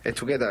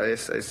together.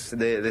 It's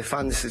the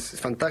fans is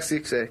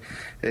fantastic.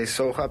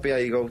 So happy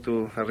I go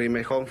to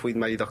my home with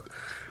my dog.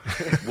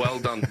 Well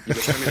done. You're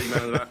the Premier League man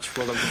of the match.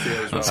 Well done to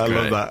Theo as well. I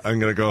love that. I'm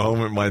going to go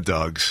home with my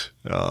dogs.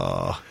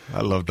 Oh,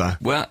 I love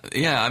that. Well,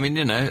 yeah, I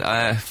mean,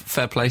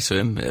 fair play to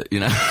him,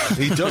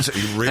 He does.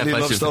 He really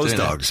loves those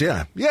dogs,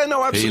 yeah. Yeah,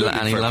 no,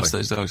 absolutely. He loves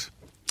those dogs.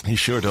 He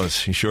sure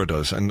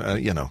does. And,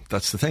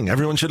 that's the thing.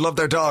 Everyone should love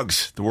their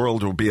dogs. The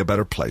world would be a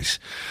better place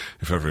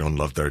if everyone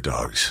loved their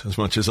dogs as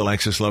much as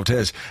Alexis loved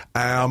his.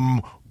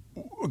 Granit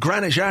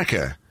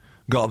Xhaka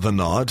got the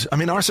nod. I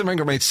mean, Arsene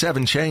Wenger made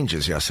 7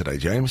 changes yesterday,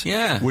 James.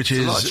 Yeah, which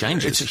is a lot of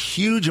changes. It's a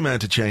huge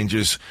amount of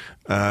changes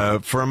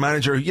for a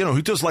manager,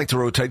 who does like to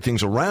rotate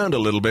things around a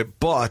little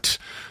bit, but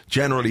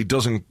generally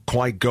doesn't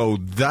quite go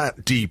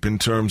that deep in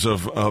terms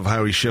of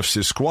how he shifts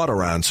his squad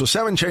around. So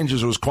 7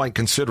 changes was quite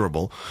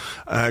considerable.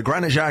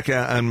 Granit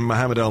Xhaka and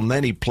Mohamed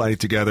El-Neni played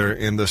together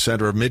in the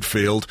centre of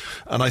midfield,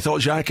 and I thought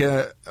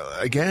Xhaka,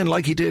 again,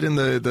 like he did in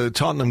the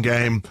Tottenham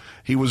game,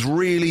 he was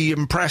really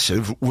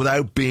impressive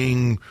without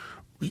being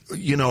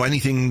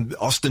anything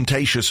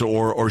ostentatious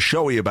or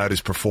showy about his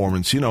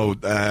performance.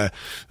 I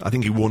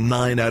think he won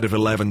 9 out of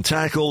 11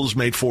 tackles,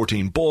 made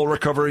 14 ball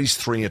recoveries,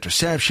 3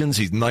 interceptions.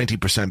 He's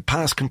 90%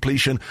 pass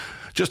completion.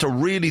 Just a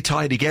really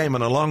tidy game.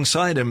 And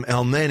alongside him,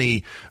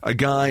 El-Neni, a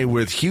guy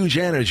with huge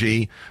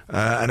energy,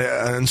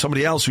 and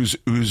somebody else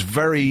who's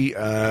very,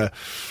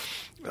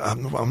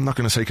 I'm not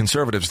going to say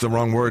conservative's the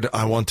wrong word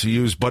I want to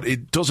use, but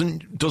it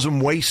doesn't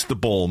waste the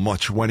ball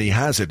much when he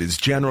has it. It's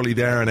generally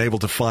there and able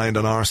to find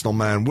an Arsenal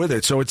man with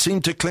it. So it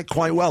seemed to click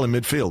quite well in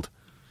midfield.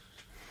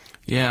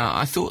 Yeah,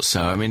 I thought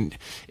so. I mean,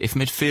 if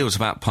midfield's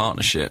about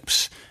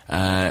partnerships,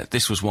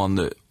 this was one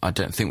that I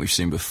don't think we've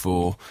seen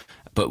before,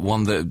 but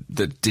one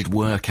that did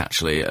work,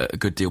 actually, a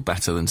good deal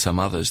better than some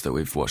others that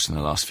we've watched in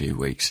the last few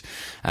weeks.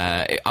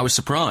 I was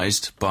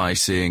surprised by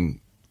seeing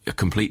a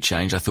complete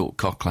change. I thought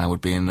Coquelin would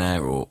be in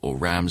there, or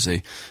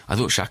Ramsey. I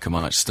thought Xhaka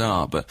might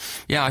start, but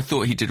yeah, I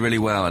thought he did really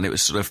well, and it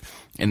was sort of,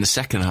 in the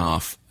second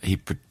half, he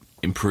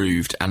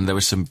improved, and there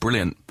were some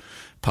brilliant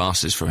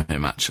passes from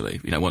him,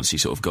 actually. Once he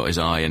sort of got his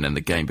eye in and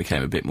the game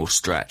became a bit more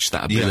stretched,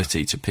 that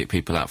ability to pick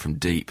people out from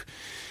deep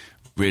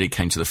really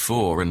came to the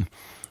fore. And,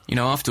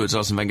 afterwards,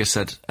 Arsene Wenger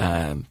said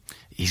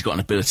he's got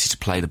an ability to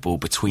play the ball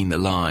between the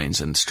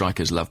lines, and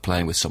strikers love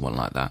playing with someone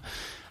like that.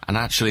 And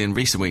actually, in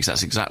recent weeks,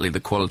 that's exactly the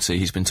quality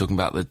he's been talking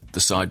about, the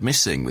side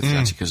missing with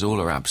Santi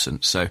Cazorla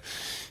absent. So,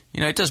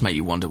 it does make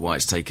you wonder why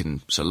it's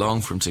taken so long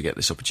for him to get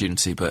this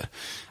opportunity. But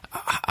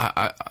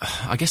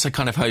I guess I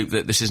kind of hope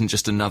that this isn't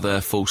just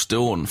another false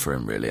dawn for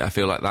him, really. I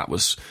feel like that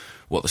was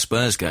what the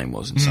Spurs game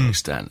was, in some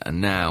extent. And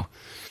now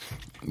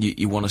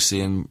you want to see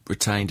him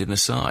retained in the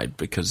side,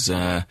 because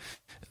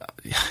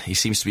he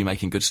seems to be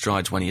making good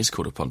strides when he is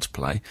called upon to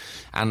play.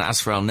 And as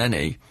for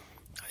El-Neni,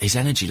 his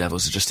energy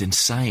levels are just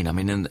insane. I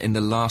mean, in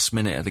the last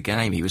minute of the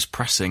game, he was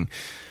pressing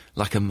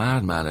like a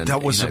madman. And,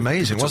 that was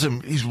amazing,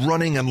 wasn't it? He's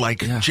running and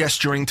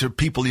gesturing to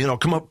people,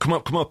 come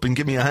up and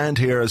give me a hand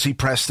here, as he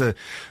pressed the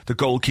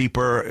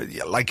goalkeeper.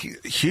 Like,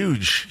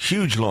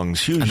 huge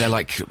lungs, huge. And they're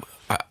like,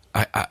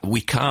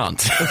 we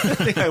can't.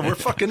 Yeah, we're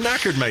fucking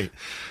knackered, mate.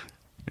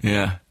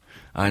 Yeah.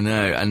 I know,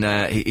 and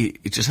he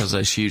just has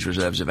those huge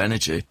reserves of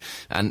energy.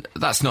 And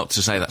that's not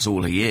to say that's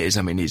all he is.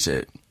 I mean, he's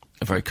a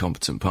a very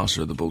competent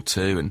passer of the ball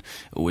too, and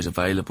always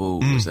available,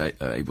 was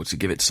able to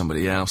give it to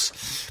somebody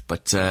else.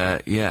 But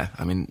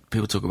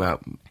people talk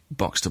about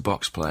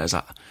box-to-box players.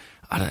 I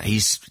don't know,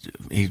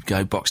 he'd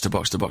go box to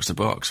box to box to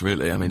box,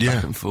 really. I mean,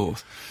 back and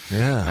forth.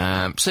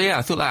 Yeah.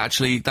 I thought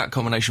that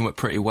combination worked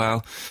pretty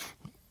well.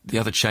 The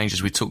other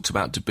changes we talked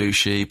about,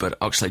 Debussy, but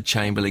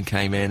Oxlade-Chamberlain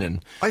came in,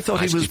 and I thought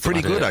he was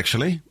pretty good,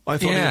 actually. I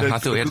thought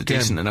he had a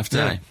decent enough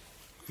day.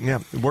 Yeah,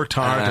 worked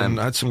hard and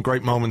had some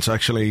great moments,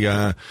 actually,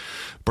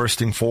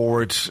 bursting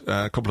forward.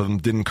 A couple of them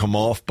didn't come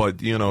off,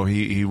 but,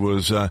 he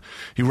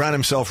ran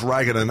himself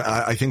ragged, and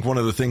I think one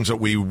of the things that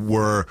we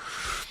were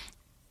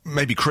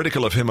maybe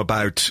critical of him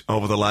about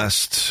over the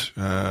last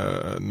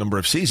number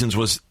of seasons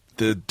was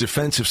the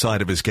defensive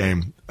side of his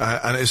game.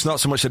 And it's not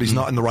so much that he's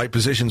not in the right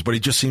positions, but he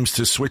just seems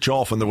to switch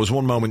off. And there was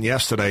one moment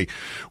yesterday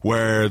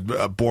where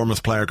a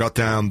Bournemouth player got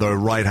down the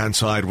right-hand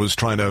side, was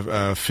trying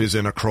to fizz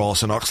in a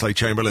cross, and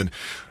Oxlade-Chamberlain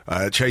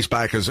chased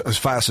back as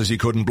fast as he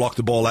could and blocked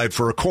the ball out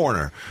for a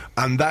corner.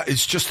 And that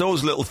is just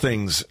those little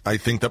things, I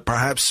think, that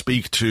perhaps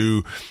speak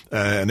to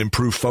an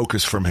improved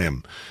focus from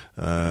him.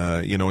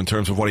 In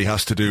terms of what he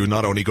has to do,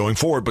 not only going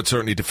forward, but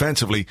certainly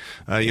defensively.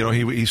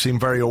 He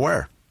seemed very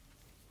aware.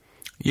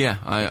 Yeah,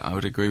 I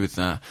would agree with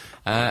that.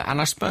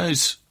 And I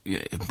suppose,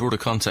 in broader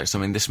context, I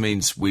mean, this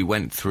means we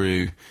went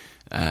through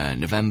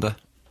November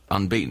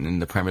unbeaten in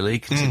the Premier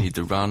League, continued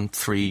the run,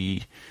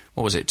 two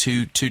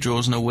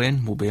draws and a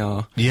win will be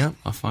our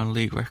final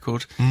league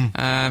record.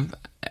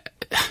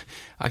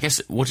 I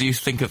guess, what do you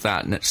think of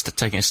that,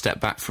 taking a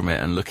step back from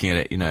it and looking at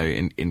it,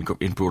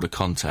 in broader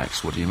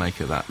context? What do you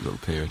make of that little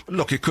period?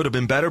 Look, it could have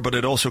been better, but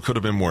it also could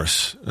have been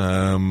worse.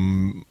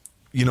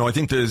 I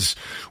think there's,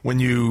 when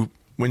you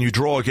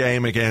draw a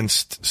game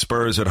against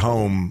Spurs at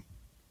home,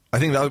 I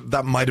think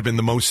that might have been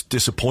the most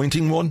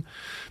disappointing one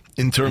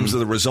in terms of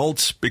the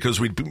results, because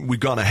we'd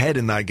gone ahead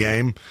in that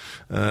game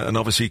and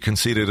obviously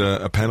conceded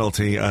a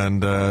penalty,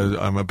 and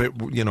I'm a bit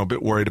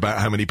worried about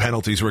how many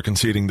penalties we're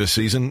conceding this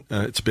season.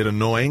 It's a bit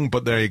annoying,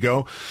 but there you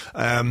go.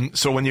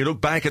 So when you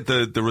look back at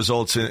the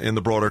results in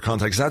the broader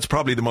context, that's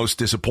probably the most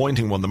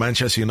disappointing one. The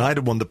Manchester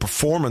United one, the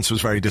performance was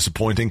very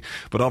disappointing,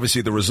 but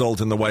obviously the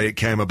result and the way it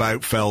came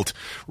about felt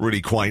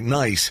really quite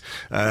nice.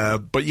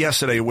 But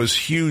yesterday it was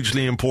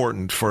hugely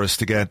important for us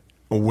to get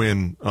a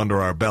win under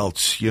our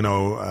belts.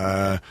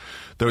 There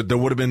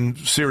would have been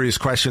serious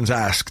questions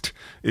asked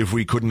if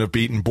we couldn't have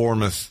beaten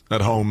Bournemouth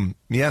at home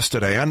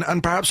yesterday.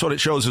 And perhaps what it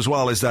shows as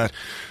well is that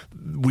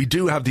we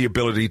do have the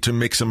ability to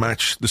mix and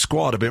match the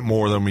squad a bit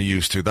more than we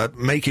used to. That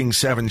making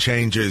 7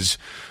 changes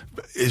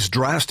is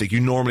drastic.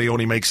 You normally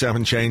only make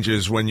 7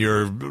 changes when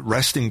you're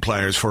resting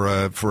players for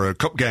a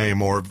cup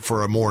game or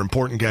for a more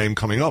important game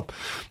coming up.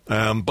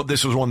 But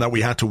this was one that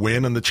we had to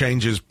win, and the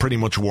changes pretty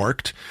much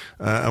worked.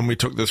 And we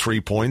took the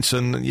 3 points,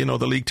 and,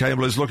 the league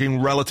table is looking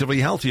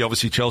relatively healthy.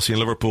 Obviously, Chelsea and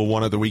Liverpool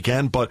won at the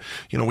weekend, but,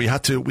 we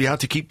had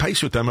to keep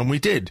pace with them, and we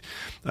did.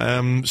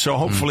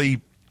 So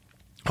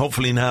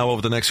hopefully now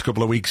over the next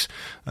couple of weeks,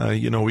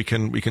 we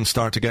can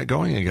start to get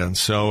going again.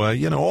 So,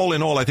 all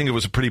in all, I think it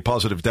was a pretty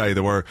positive day.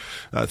 There were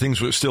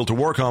things still to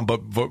work on,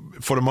 but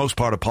for the most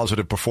part, a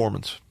positive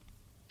performance.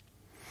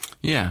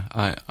 Yeah,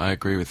 I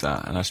agree with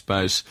that. And I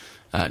suppose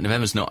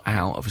November's not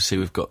out. Obviously,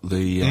 we've got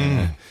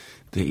the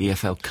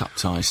EFL Cup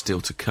tie still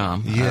to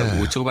come.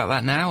 Will we talk about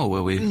that now, or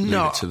will we leave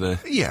it to the...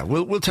 Yeah,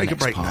 we'll take a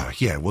break now.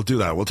 Yeah, we'll do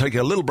that. We'll take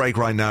a little break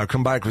right now,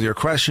 come back with your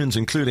questions,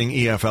 including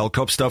EFL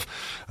Cup stuff,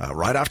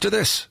 right after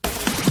this.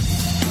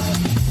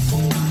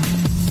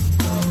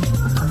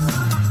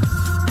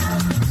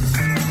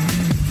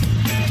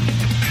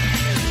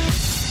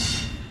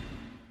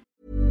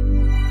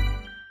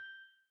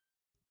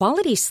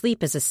 Quality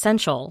sleep is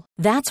essential.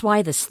 That's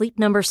why the Sleep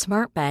Number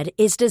Smart Bed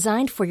is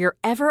designed for your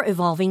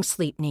ever-evolving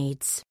sleep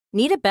needs.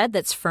 Need a bed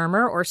that's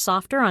firmer or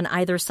softer on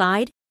either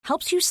side?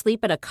 Helps you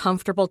sleep at a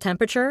comfortable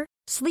temperature?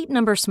 Sleep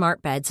Number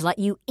Smart Beds let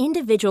you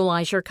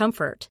individualize your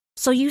comfort,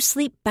 so you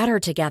sleep better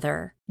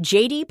together.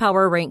 J.D.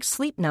 Power ranks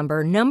Sleep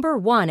Number number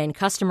 1 in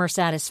customer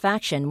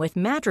satisfaction with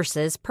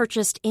mattresses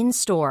purchased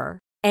in-store.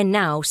 And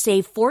now,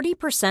 save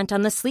 40%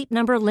 on the Sleep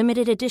Number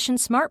Limited Edition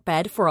Smart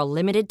Bed for a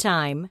limited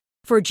time.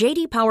 For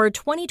J.D. Power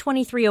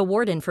 2023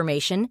 award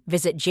information,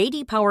 visit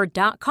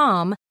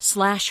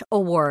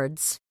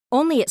jdpower.com/awards.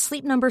 Only at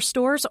Sleep Number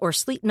stores or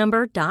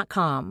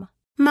sleepnumber.com.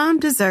 Mom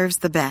deserves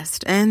the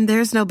best, and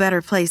there's no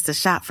better place to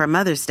shop for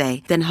Mother's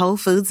Day than Whole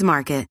Foods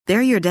Market.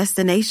 They're your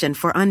destination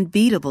for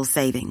unbeatable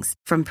savings,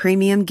 from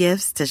premium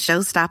gifts to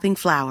show-stopping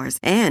flowers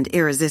and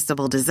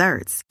irresistible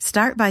desserts.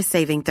 Start by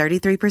saving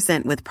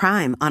 33% with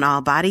Prime on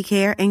all body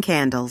care and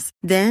candles.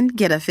 Then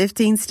get a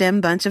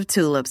 15-stem bunch of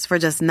tulips for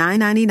just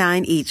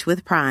 $9.99 each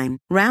with Prime.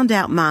 Round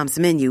out Mom's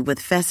menu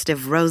with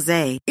festive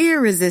rosé,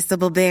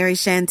 irresistible berry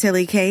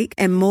chantilly cake,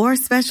 and more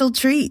special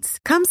treats.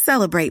 Come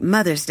celebrate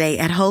Mother's Day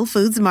at Whole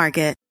Foods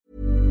Market.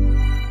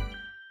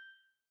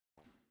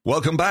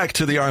 Welcome back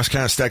to the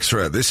Arscast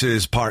Extra. This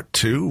is part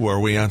 2, where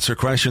we answer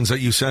questions that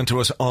you sent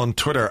to us on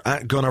Twitter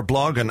at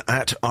GunnerBlog and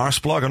at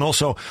Arsblog, and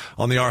also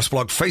on the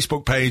Arsblog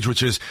Facebook page,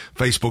 which is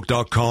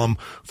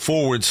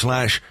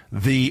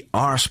facebook.com/the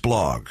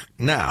Arsblog.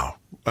 Now,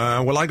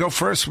 Will I go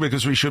first?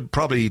 Because we should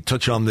probably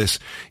touch on this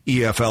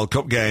EFL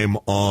Cup game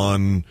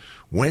on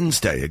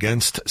Wednesday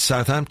against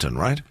Southampton,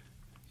 right?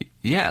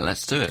 Yeah,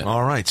 let's do it.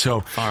 All right,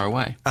 so... Far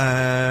away.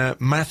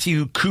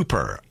 Matthew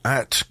Cooper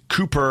at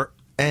Cooper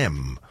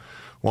M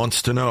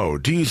wants to know,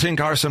 do you think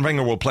Arsene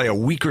Wenger will play a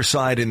weaker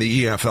side in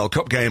the EFL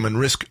Cup game and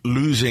risk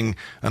losing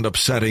and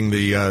upsetting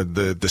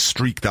the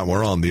streak that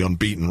we're on, the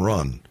unbeaten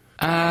run?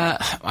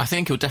 I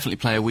think he'll definitely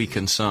play a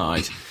weakened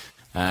side.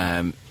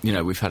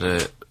 We've had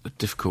a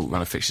difficult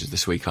run of fixtures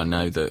this week. I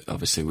know that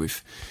obviously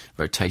we've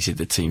rotated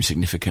the team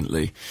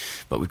significantly,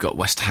 but we've got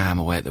West Ham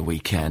away at the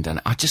weekend,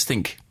 and I just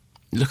think,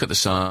 look at the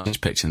size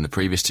picked in the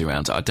previous 2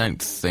 rounds. I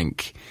don't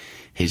think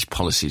his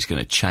policy is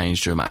going to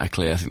change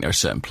dramatically. I think there are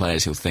certain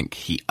players he'll think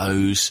he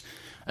owes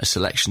a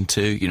selection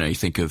to. You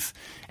think of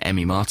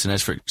Emi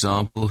Martinez, for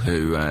example,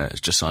 who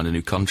has just signed a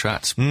new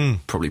contract,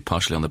 probably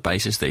partially on the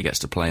basis that he gets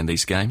to play in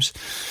these games.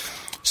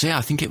 So, yeah,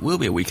 I think it will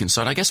be a weakened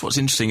side. I guess what's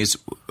interesting is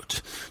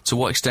to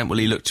what extent will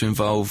he look to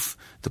involve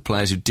the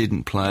players who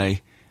didn't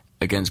play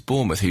against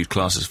Bournemouth, who'd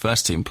class as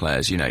first-team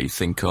players. You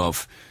think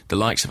of the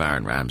likes of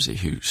Aaron Ramsey,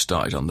 who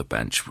started on the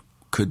bench.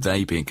 Could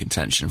they be in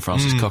contention?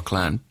 Francis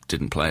Coquelin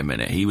didn't play a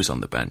minute. He was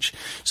on the bench.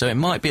 So it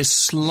might be a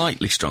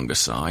slightly stronger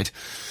side,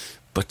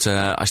 but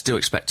I still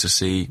expect to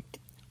see,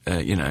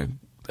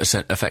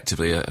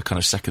 effectively a kind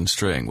of second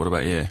string. What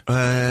about you?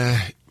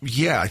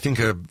 Yeah, I think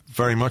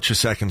very much a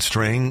second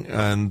string,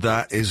 and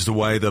that is the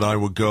way that I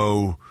would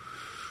go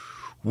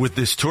with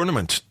this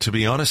tournament, to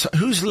be honest.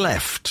 Who's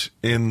left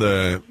in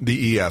the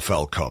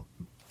EFL Cup?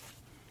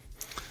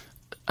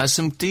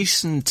 Some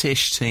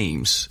decent-ish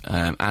teams,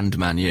 and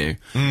Man U.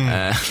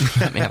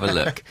 Let me have a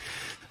look.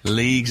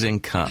 Leagues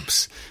and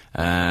Cups.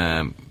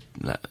 EFL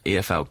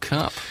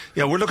Cup.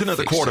 Yeah, we're looking at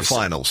the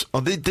quarterfinals. Oh,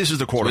 this is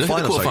the quarterfinals. We're looking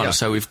at the quarterfinals,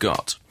 so we've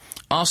got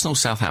Arsenal,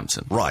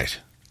 Southampton. Right.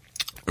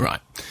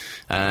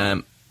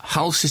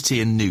 Hull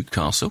City and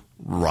Newcastle.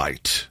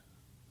 Right.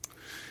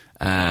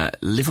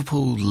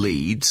 Liverpool,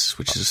 Leeds,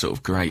 which is a sort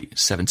of great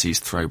 70s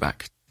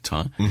throwback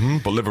time.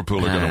 But Liverpool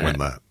are going to win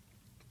that.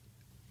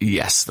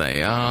 Yes,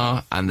 they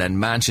are. And then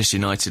Manchester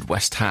United,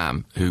 West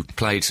Ham, who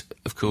played,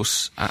 of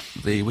course, at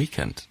the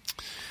weekend.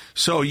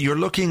 So you're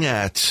looking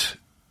at,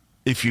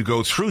 if you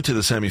go through to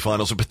the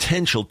semi-finals, a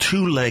potential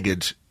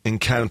two-legged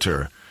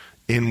encounter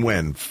in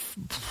when?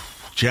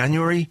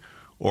 January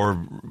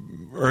or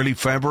early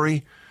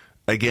February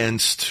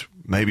against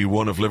maybe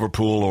one of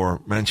Liverpool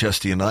or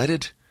Manchester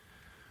United?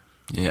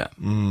 Yeah.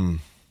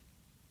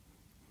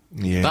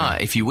 Yeah.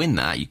 But if you win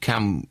that, you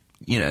can...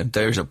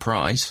 there's a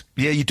prize.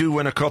 Yeah, you do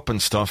win a cup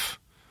and stuff.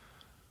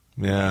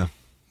 Yeah.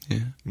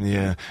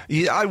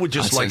 I would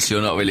just sense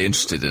you're not really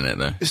interested in it,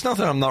 though. It's not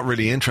that I'm not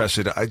really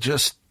interested. I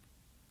just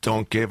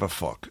don't give a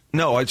fuck.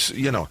 No, I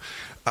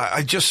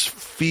just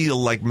feel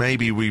like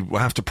maybe we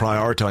have to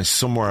prioritise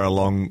somewhere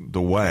along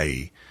the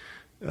way.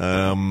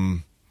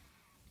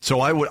 So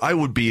I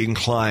would be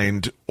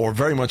inclined, or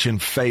very much in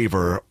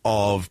favour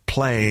of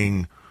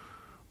playing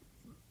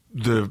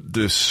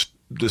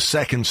the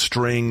second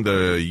string,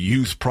 the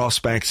youth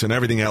prospects and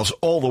everything else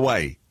all the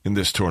way in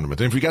this tournament.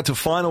 And if we get to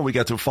final, we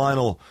get to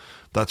final,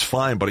 that's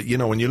fine. But,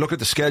 when you look at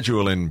the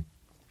schedule in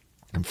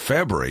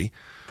February,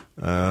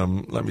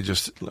 let me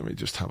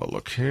just have a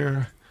look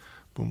here.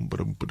 Boom,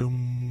 ba-dum,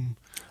 ba-dum.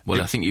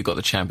 Well, I think you've got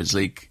the Champions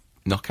League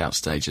knockout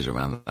stages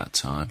around that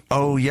time.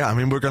 Oh, yeah.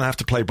 We're going to have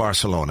to play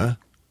Barcelona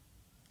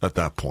at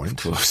that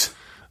point. Of course.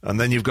 And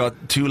then you've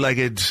got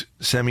two-legged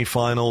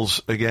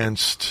semi-finals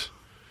against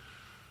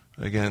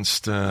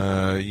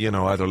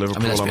either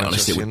Liverpool or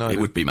Manchester United. It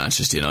would be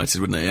Manchester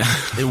United, wouldn't it? Yeah.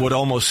 It would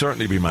almost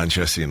certainly be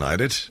Manchester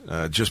United,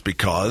 just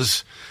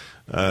because.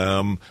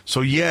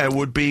 It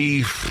would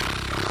be...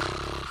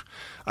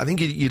 I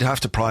think you'd have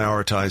to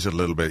prioritise it a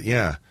little bit,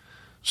 yeah.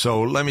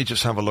 So let me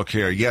just have a look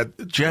here. Yeah,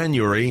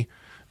 January,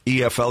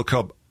 EFL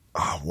Cup.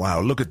 Oh,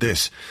 wow, look at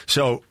this.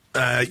 So...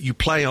 you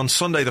play on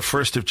Sunday the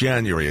 1st of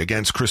January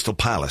against Crystal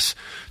Palace.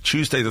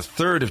 Tuesday the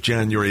 3rd of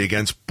January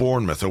against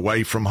Bournemouth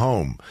away from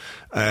home.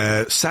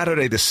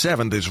 Saturday the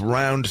 7th is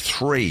round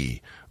 3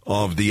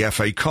 of the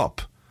FA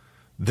Cup.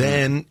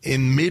 Then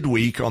in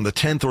midweek on the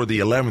 10th or the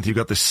 11th you've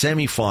got the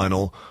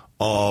semi-final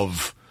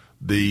of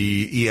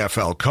the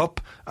EFL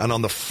Cup. And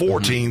on the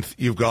 14th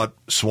you've got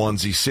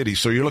Swansea City.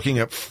 So you're looking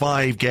at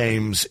 5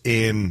 games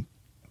in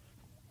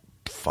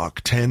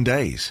 10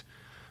 days.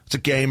 It's a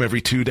game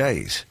every 2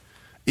 days.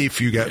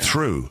 If you get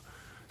through.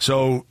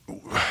 So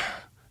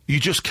you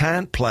just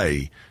can't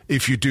play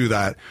if you do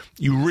that.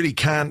 You really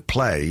can't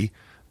play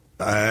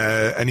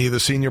any of the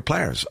senior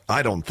players,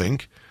 I don't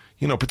think.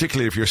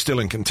 Particularly if you're still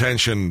in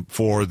contention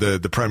for the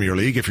Premier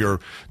League, if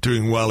you're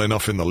doing well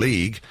enough in the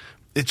league.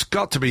 It's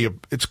got to be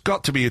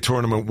a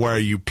tournament where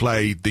you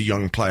play the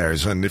young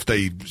players, and if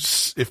they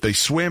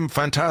swim,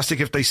 fantastic.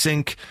 If they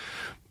sink,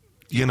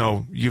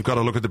 you've got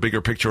to look at the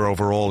bigger picture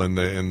overall in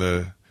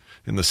the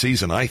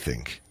season, I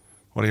think.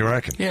 What do you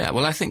reckon? Yeah,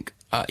 well, I think,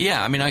 I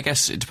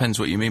guess it depends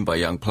what you mean by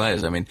young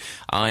players.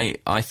 I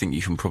think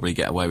you can probably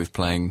get away with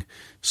playing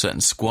certain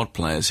squad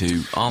players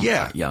who aren't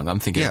that young. I'm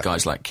thinking of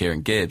guys like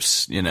Kieran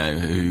Gibbs,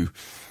 who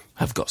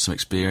have got some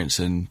experience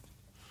and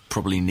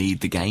probably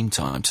need the game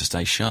time to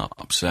stay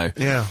sharp. So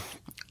yeah,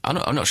 I'm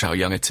not sure how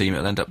young a team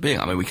it'll end up being.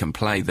 I mean, we can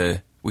play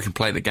the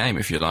game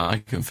if you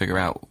like and figure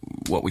out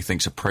what we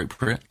think's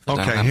appropriate.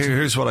 Okay,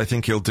 here's what I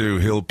think he'll do.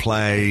 He'll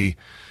play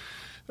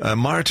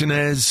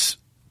Martinez,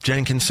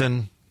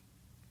 Jenkinson,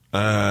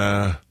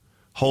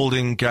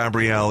 Holding,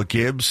 Gabriel,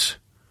 Gibbs.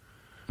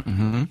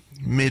 Mm-hmm.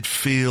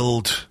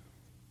 Midfield.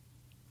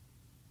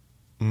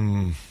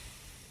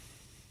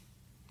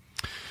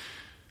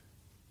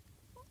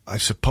 I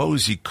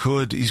suppose he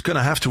could. He's going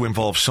to have to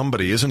involve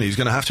somebody, isn't he? He's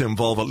going to have to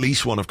involve at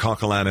least one of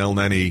Coquelin,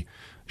 Elneny,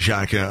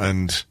 Xhaka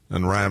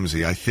and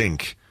Ramsey, I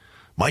think.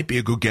 Might be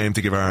a good game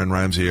to give Aaron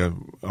Ramsey a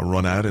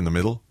run out in the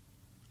middle.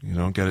 You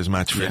know, get his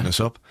match fitness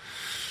up.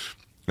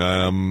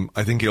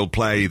 I think he'll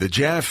play the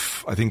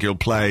Jeff. I think he'll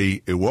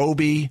play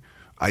Iwobi.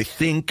 I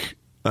think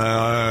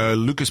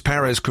Lucas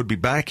Perez could be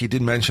back. He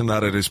did mention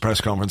that at his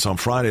press conference on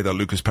Friday, that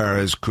Lucas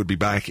Perez could be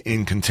back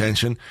in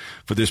contention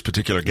for this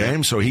particular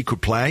game, so he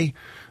could play.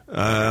 Do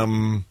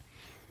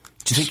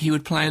you think he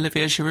would play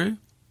Olivier Giroud?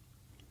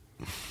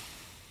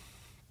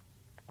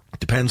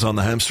 Depends on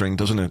the hamstring,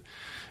 doesn't it?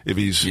 If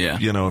he's,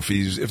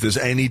 if there's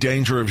any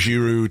danger of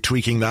Giroud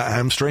tweaking that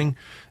hamstring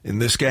in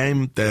this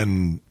game,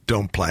 then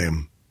don't play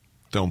him.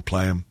 Don't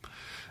play him.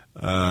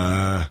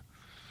 But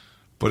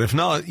if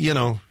not,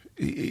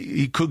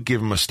 he could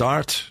give him a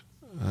start.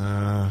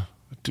 I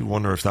do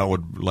wonder if that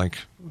would,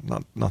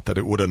 not that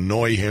it would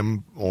annoy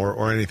him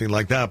or anything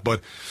like that,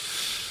 but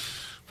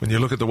when you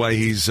look at the way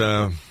he's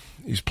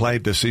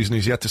played this season,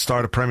 he's yet to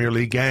start a Premier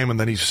League game, and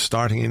then he's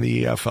starting in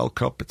the EFL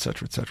Cup,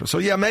 etc., etc. So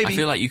yeah, maybe I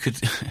feel like you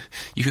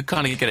could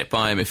kind of get it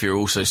by him if you're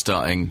also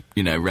starting,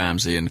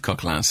 Ramsey and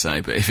Coquelin,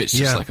 say. But if it's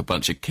just like a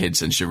bunch of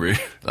kids and Giroud,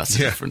 that's a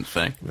different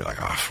thing. You're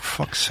like, oh,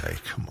 for fuck's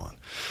sake, come on.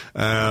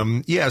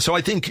 So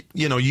I think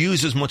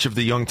use as much of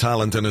the young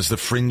talent and as the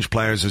fringe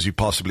players as you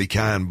possibly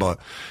can. But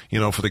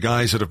for the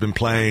guys that have been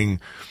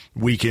playing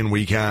week in,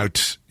 week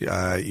out,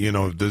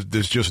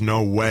 there's just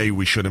no way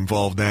we should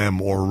involve them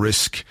or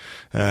risk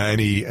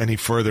any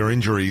further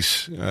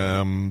injuries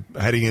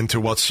heading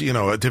into what's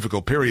a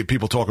difficult period.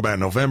 People talk about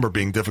November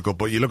being difficult,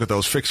 but you look at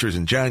those fixtures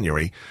in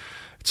January,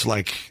 it's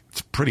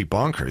pretty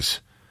bonkers.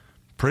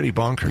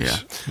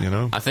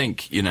 I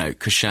think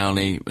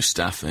Koscielny,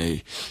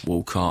 Mustafi,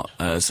 Walcott,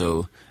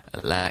 Ozil,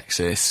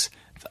 Alexis,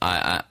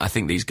 I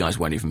think these guys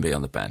won't even be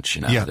on the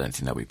bench. I don't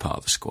think they'll be part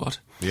of the squad.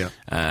 Yeah.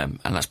 And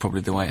that's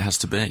probably the way it has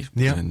to be.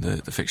 Yeah. And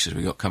the fixtures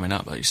we got coming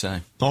up, like you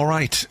say. All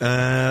right.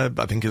 I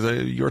think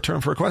it's your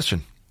turn for a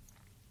question.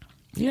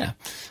 Yeah.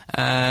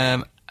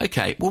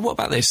 Okay. Well, what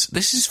about this?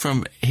 This is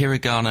from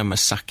Hiragana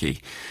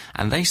Masaki.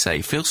 And they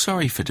say, feel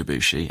sorry for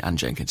Debuchy and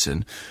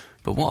Jenkinson,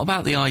 but what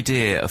about the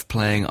idea of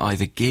playing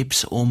either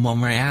Gibbs or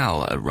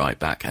Monreal at right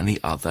back and the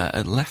other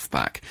at left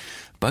back?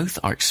 Both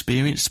are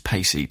experienced,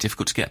 pacey,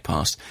 difficult to get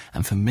past,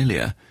 and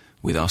familiar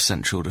with our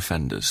central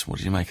defenders. What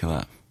do you make of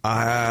that?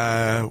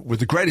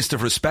 With the greatest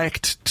of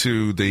respect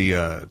to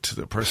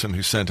the person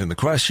who sent in the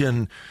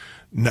question,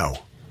 no.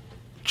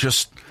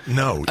 Just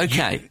no.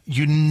 Okay.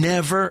 You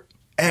never,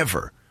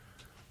 ever,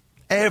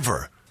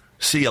 ever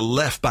see a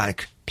left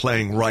back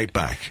playing right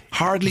back.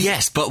 Hardly.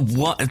 Yes, but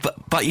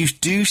you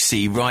do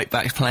see right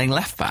backs playing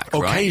left back,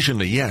 right?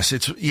 Occasionally, yes.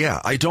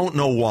 I don't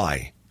know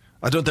why.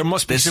 There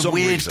must be some There's a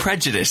weird reason.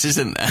 Prejudice,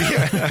 isn't there?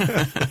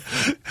 Yeah.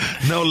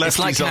 No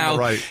lefties on the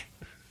right.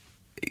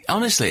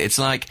 Honestly, it's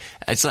like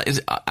as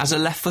a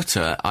left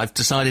footer, I've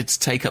decided to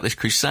take up this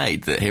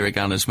crusade that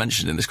Hiragana's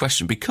mentioned in this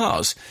question,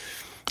 because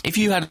if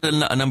you had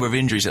a number of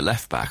injuries at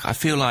left back, I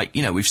feel like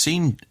we've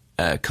seen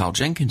Carl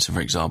Jenkinson, for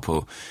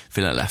example,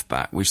 feeling at left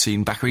back. We've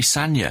seen Bakary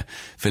Sagna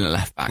feeling at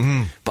left back.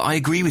 But I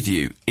agree with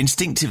you.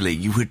 Instinctively,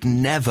 you would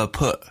never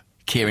put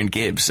Kieran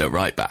Gibbs at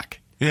right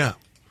back. Yeah.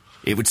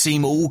 It would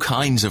seem all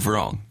kinds of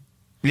wrong.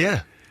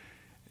 Yeah.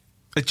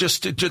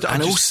 Just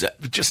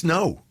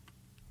no.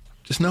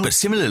 But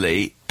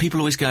similarly, people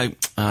always go, you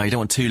don't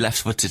want two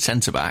left-footed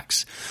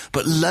centre-backs.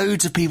 But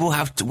loads of people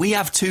we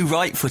have two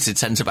right-footed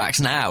centre-backs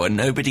now, and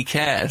nobody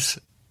cares.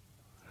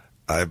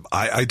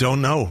 I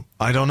don't know.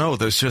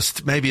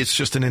 Maybe it's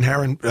just an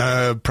inherent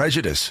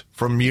prejudice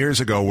from years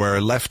ago where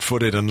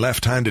left-footed and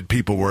left-handed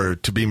people were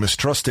to be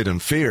mistrusted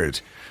and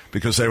feared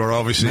because they were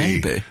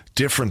obviously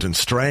different and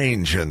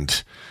strange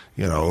and,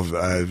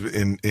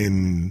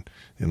 in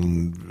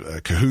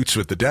cahoots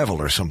with the devil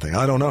or something.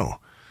 I don't know.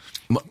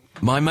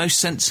 My most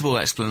sensible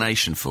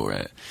explanation for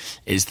it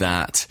is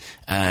that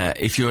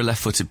if you're a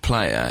left-footed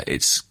player,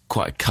 it's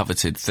quite a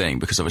coveted thing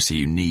because obviously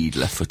you need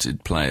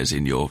left-footed players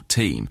in your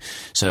team.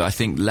 So I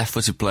think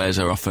left-footed players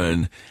are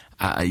often,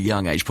 at a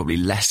young age, probably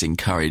less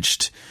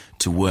encouraged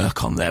to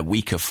work on their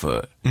weaker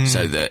foot,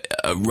 so that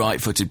a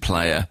right-footed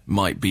player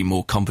might be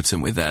more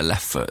competent with their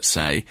left foot,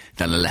 say,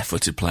 than a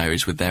left-footed player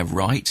is with their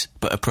right.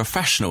 But at a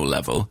professional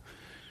level,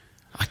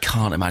 I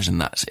can't imagine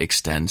that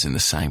extends in the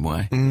same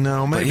way.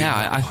 No, maybe. But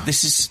yeah,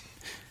 this is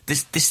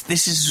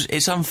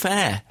it's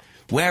unfair.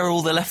 Where are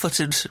all the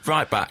left-footed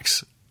right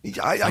backs?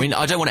 I mean,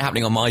 I don't want it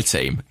happening on my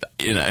team.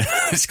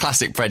 It's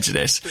classic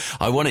prejudice.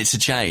 I want it to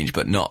change,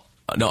 but not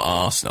not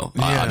Arsenal.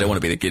 I don't want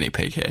to be the guinea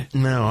pig here.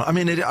 No, I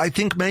mean, I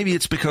think maybe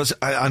it's because,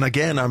 and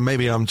again,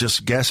 maybe I'm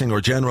just guessing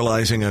or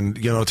generalising, and,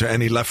 you know, to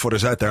any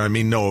left-footers out there, I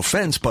mean, no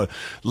offence, but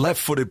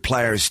left-footed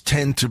players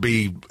tend to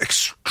be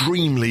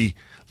extremely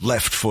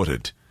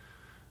left-footed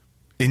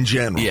in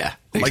general. Yeah,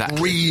 exactly.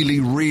 Like really,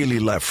 really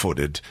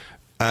left-footed.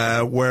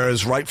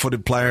 Whereas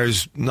right-footed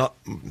players, not,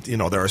 you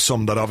know, there are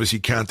some that obviously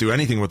can't do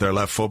anything with their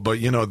left foot, but,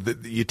 you know,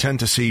 you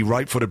tend to see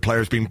right-footed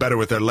players being better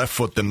with their left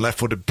foot than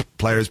left-footed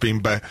players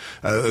being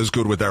as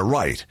good with their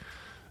right.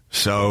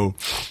 So,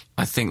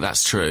 I think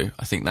that's true.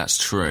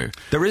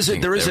 There is,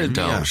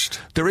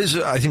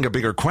 I think, a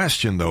bigger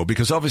question though,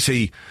 because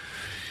obviously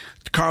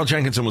Carl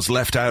Jenkinson was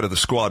left out of the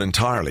squad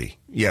entirely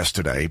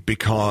yesterday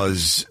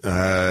because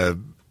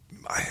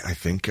I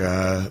think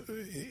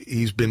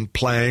he's been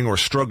playing or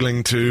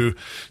struggling to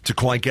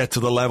quite get to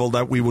the level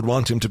that we would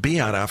want him to be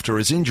at after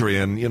his injury.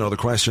 And, you know, the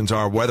questions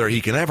are whether he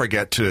can ever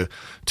get to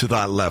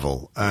that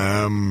level.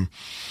 Mathieu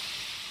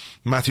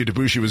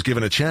Debuchy was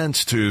given a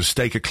chance to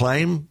stake a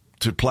claim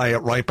to play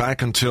at right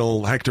back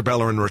until Hector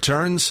Bellerin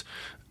returns.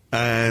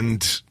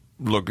 And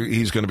look,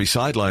 he's going to be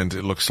sidelined,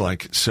 it looks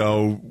like.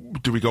 So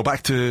do we go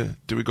back to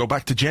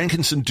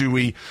Jenkinson? Do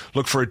we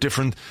look for a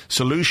different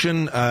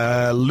solution?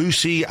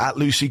 Lucy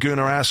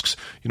Gunnar asks,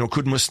 you know,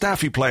 could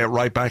Mustafi play at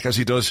right back as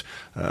he does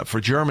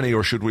for Germany,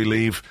 or should we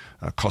leave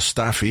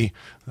Koscielny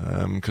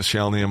and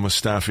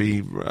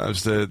Mustafi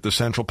as the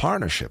central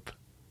partnership?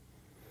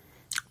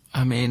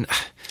 I mean,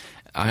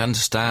 I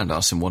understand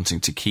us in wanting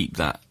to keep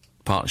that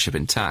partnership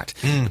intact.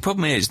 The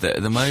problem is that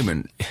at the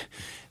moment,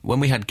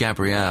 when we had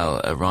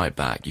Gabriel at right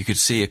back, you could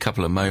see a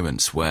couple of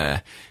moments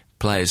where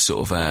players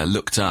sort of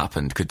looked up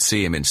and could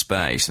see him in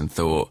space and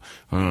thought,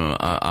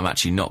 I'm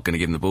actually not going to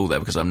give him the ball there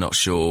because I'm not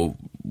sure,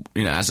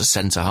 you know, as a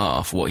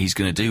centre-half, what he's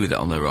going to do with it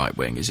on the right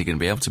wing. Is he going to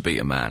be able to beat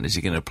a man? Is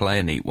he going to play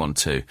a neat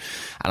 1-2?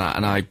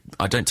 And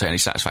I don't take any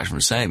satisfaction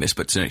from saying this,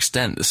 but to an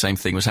extent, the same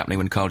thing was happening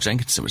when Carl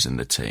Jenkinson was in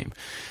the team.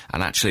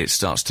 And actually, it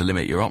starts to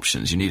limit your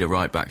options. You need a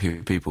right back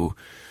who people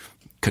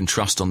can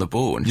trust on the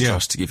ball and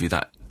trust to give you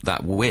that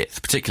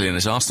width, particularly in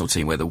this Arsenal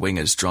team where the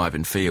wingers drive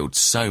in field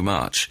so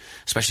much,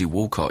 especially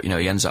Walcott. You know,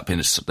 he ends up in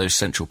those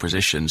central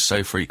positions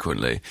so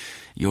frequently.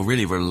 You're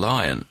really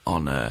reliant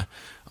on the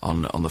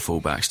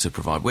fullbacks to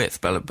provide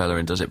width.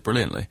 Bellerin does it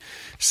brilliantly.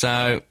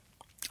 So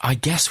I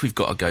guess we've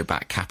got to go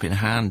back cap in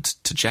hand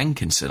to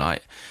Jenkinson.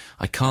 I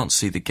can't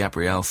see the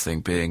Gabriel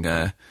thing being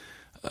a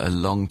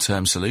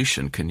long-term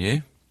solution, can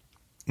you?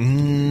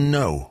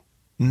 No.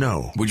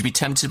 Would you be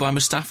tempted by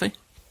Mustafi?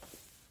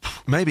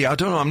 Maybe, I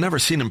don't know. I've never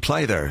seen him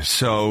play there,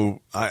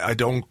 so I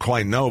don't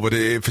quite know. But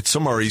if it's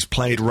somewhere he's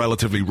played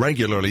relatively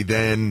regularly,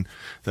 then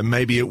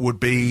maybe it'd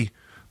be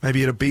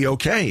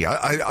okay.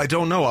 I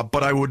don't know,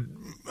 but I would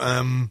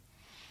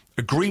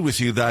agree with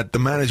you that the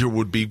manager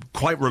would be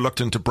quite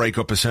reluctant to break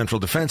up a central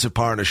defensive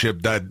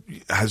partnership that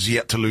has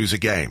yet to lose a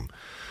game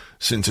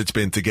since it's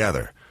been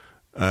together.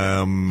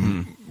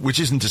 Which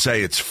isn't to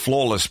say it's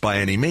flawless by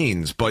any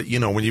means, but, you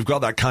know, when you've got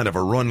that kind of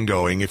a run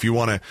going, if you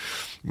want to,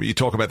 you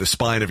talk about the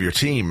spine of your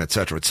team,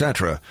 etc.,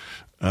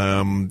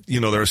 you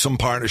know, there are some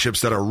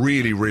partnerships that are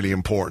really, really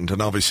important,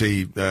 and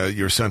obviously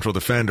your central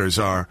defenders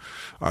are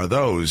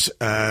those.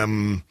 I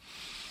mean,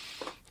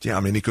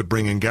 he could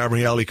bring in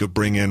Gabriel, he could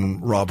bring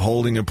in Rob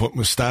Holding and put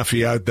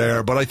Mustafi out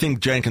there, but I think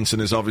Jenkinson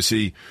is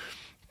obviously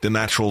the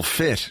natural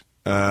fit,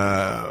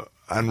 and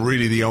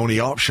really the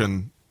only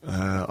option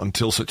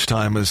until such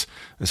time as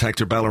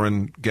Hector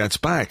Bellerin gets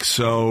back.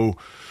 So,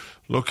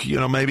 look, you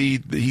know, maybe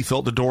he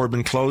thought the door had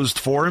been closed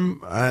for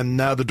him, and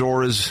now the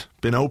door has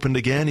been opened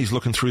again. He's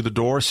looking through the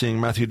door, seeing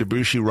Mathieu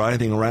Debuchy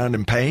writhing around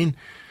in pain,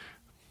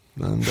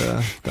 and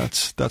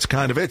that's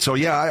kind of it. So,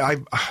 yeah,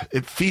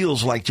 it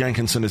feels like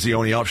Jenkinson is the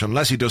only option,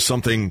 unless he does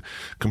something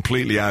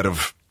completely out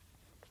of,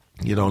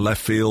 you know,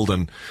 left field.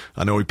 And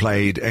I know he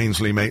played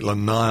Ainsley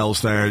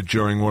Maitland-Niles there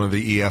during one of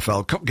the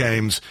EFL Cup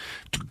games.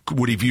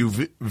 Would he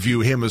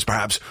view him as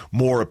perhaps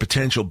more a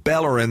potential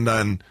Bellerin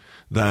than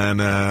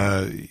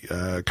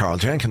Carl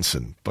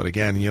Jenkinson? But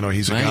again, you know,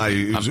 he's a guy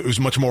who's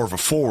much more of a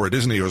forward,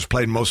 isn't he? Who's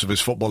played most of his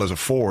football as a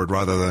forward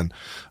rather than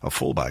a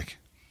fullback.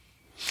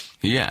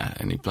 Yeah,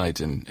 and he played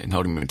in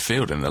holding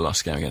midfield in the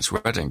last game against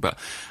Reading. But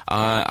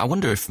I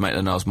wonder if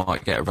Maitland-Niles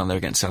might get a run there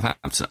against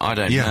Southampton. I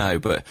don't know,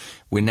 but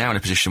we're now in a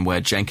position where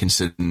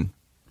Jenkinson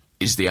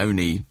is the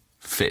only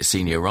fit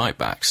senior right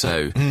back,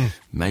 so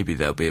maybe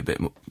they'll be a bit,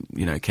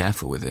 you know,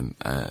 careful with him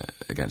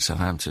against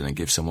Southampton and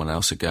give someone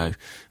else a go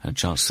and a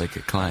chance to take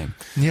a claim.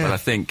 Yeah.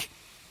 But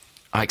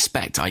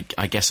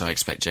I guess I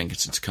expect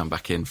Jenkinson to come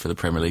back in for the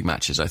Premier League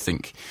matches. I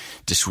think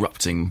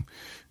disrupting,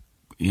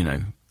 you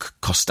know,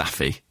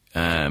 Kostafi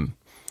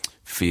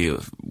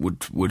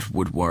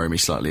would worry me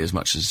slightly, as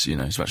much as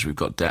we've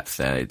got depth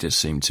there. It does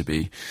seem to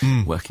be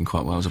working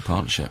quite well as a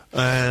partnership.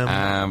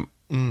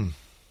 We'll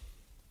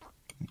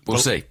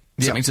see.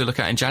 Something to look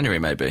at in January,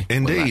 maybe.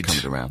 Indeed. When that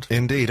comes around.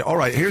 Indeed. All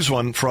right, here's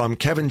one from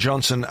Kevin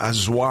Johnson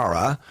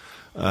Azwara.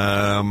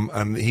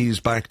 and he's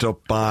backed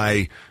up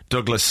by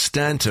Douglas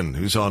Stanton,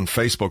 who's on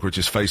Facebook, which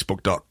is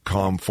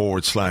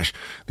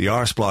facebook.com/the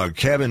Arsblog.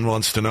 Kevin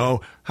wants to know,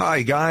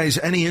 hi guys,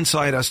 any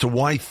insight as to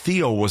why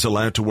Theo was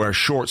allowed to wear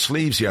short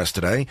sleeves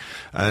yesterday?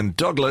 And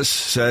Douglas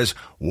says,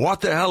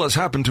 what the hell has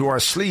happened to our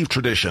sleeve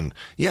tradition?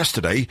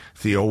 Yesterday,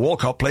 Theo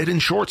Walcott played in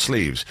short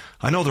sleeves.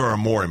 I know there are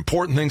more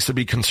important things to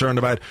be concerned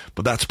about,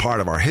 but that's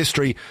part of our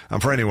history.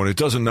 And for anyone who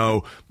doesn't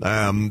know,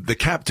 the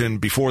captain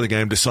before the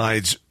game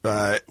decides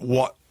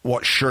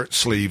what shirt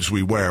sleeves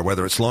we wear,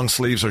 whether it's long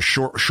sleeves or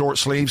short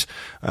sleeves,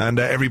 and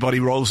everybody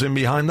rolls in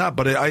behind that.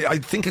 But I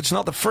think it's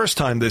not the first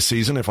time this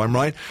season, if I'm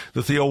right,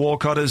 that Theo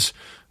Walcott has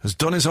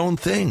done his own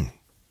thing.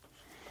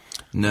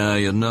 No,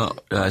 you're not.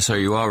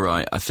 Sorry, you are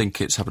right. I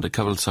think it's happened a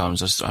couple of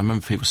times. I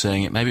remember people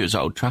saying it. Maybe it was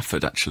at Old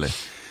Trafford, actually.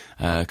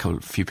 A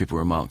few people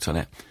remarked on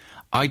it.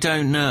 I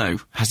don't know.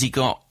 Has he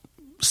got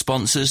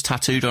sponsors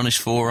tattooed on his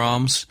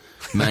forearms?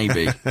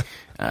 Maybe.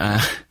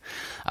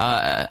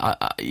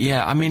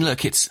 Yeah, I mean,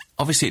 look, it's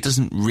obviously it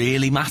doesn't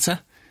really matter,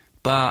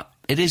 but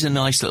it is a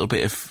nice little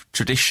bit of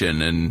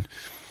tradition, and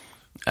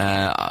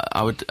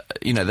I would,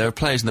 there are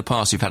players in the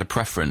past who've had a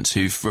preference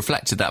who've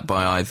reflected that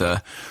by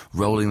either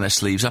rolling their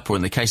sleeves up, or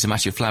in the case of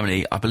Matthew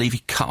Flamini, I believe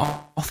he cut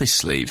off his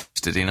sleeves,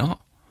 did he not?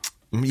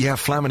 Yeah,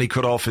 Flamini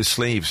cut off his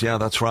sleeves, yeah,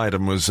 that's right,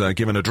 and was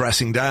given a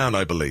dressing down,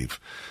 I believe,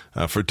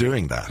 for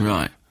doing that.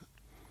 Right.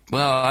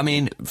 Well, I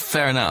mean,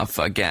 fair enough,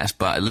 I guess,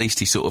 but at least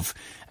he sort of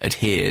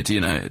adhered, to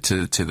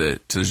the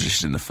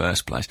tradition in the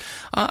first place.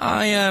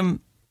 I'm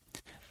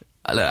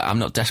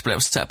not desperately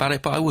upset about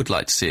it, but I would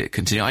like to see it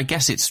continue. I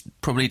guess it's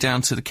probably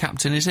down to the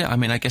captain, is it? I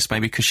mean, I guess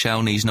maybe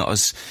Koscielny's not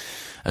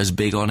as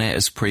big on it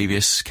as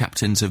previous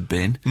captains have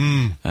been.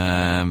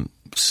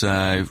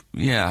 So,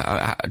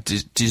 yeah,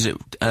 does it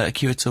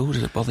irk you at all?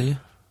 Does it bother you?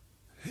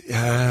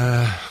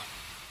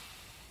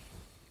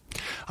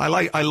 I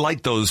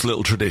like those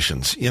little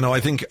traditions. I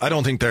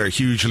don't think they're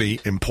hugely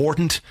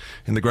important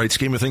in the great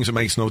scheme of things. It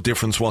makes no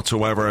difference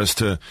whatsoever as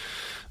to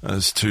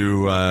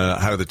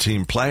how the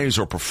team plays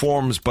or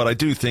performs. But I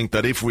do think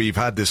that if we've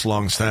had this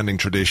long-standing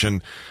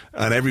tradition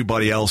and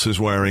everybody else is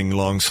wearing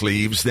long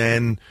sleeves,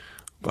 then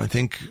I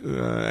think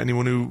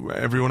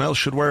everyone else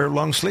should wear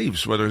long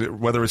sleeves,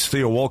 whether it's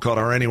Theo Walcott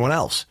or anyone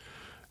else.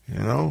 I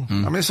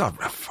mean, it's not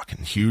a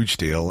fucking huge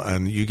deal,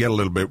 and you get a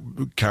little bit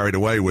carried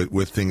away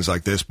with things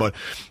like this. But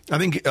I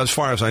think, as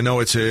far as I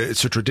know, it's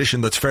a tradition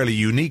that's fairly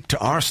unique to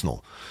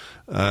Arsenal.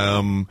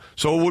 So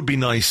it would be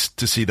nice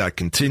to see that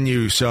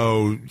continue.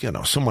 So,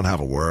 someone have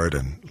a word.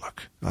 And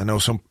look, I know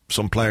some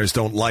players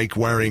don't like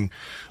wearing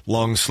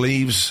long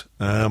sleeves,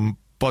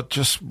 but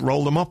just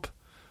roll them up.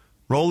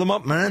 Roll them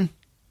up, man.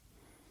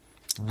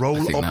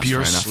 Roll up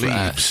your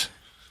sleeves.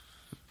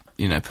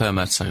 Per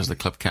Mertesacker as the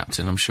club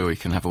captain, I'm sure he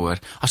can have a word.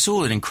 I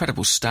saw an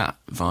incredible stat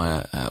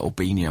via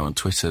Albinio on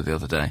Twitter the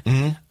other day.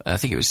 I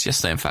think it was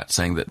yesterday, in fact,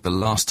 saying that the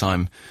last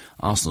time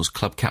Arsenal's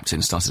club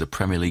captain started a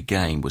Premier League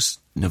game was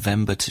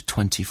November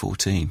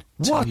 2014.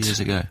 What? 2 years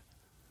ago.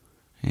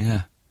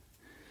 Yeah.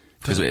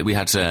 Because we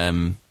had,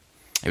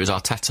 it was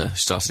Arteta who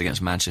started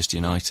against Manchester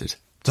United.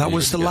 That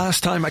was the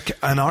last time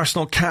an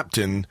Arsenal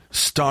captain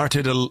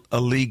started a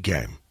league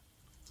game.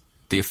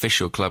 The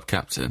official club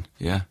captain,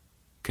 yeah.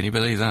 Can you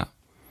believe that?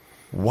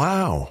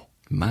 Wow.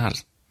 Mad.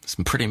 It's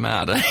pretty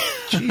mad, eh?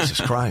 Jesus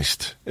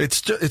Christ.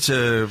 It's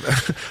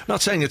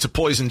not saying it's a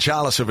poison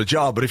chalice of a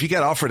job, but if you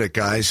get offered it,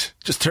 guys,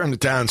 just turn it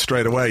down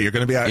straight away. You're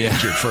going to be out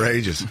injured for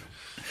ages.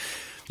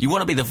 You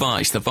want to be the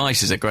vice. The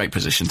vice is a great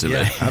position to be.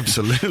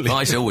 Absolutely.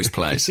 Vice always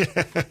plays.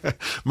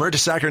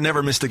 Mertesacker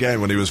never missed a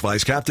game when he was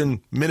vice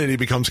captain. Minute he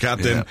becomes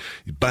captain,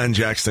 he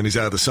banjacks, then he's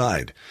out of the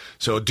side.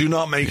 So do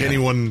not make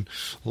anyone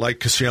like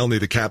Koscielny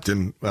the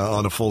captain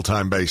on a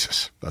full-time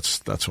basis.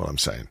 That's what I'm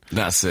saying.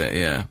 That's it,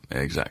 yeah,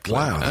 exactly.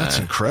 Wow, that's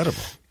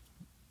incredible.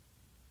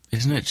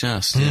 Isn't it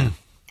just? Yeah.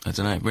 I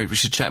don't know. We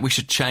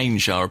should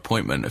change our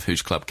appointment of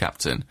who's club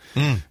captain.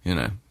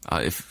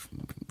 If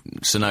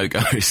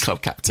Sonogo is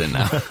club captain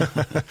now.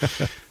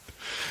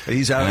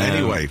 He's out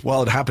anyway.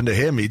 Well, it happened to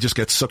him. He just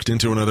gets sucked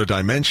into another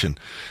dimension.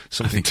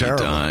 Something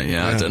terrible.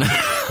 I don't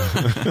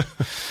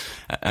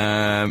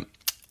know.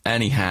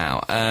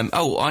 Anyhow,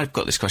 I've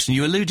got this question.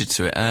 You alluded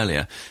to it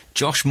earlier.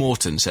 Josh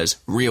Morton says,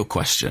 real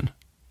question.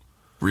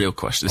 Real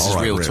question. This is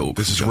real talk.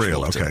 This is real.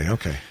 Morton.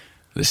 Okay.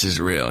 This is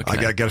real.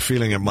 Okay. I get a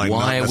feeling it might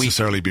not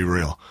necessarily be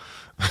real.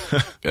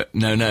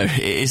 No. It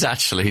is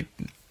actually...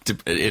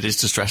 It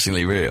is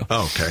distressingly real.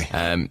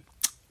 Okay.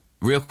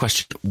 Real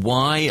question.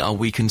 Why are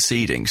we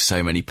conceding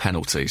so many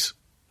penalties?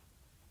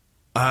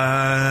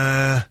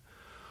 I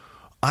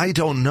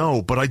don't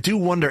know, but I do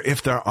wonder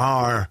if there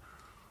are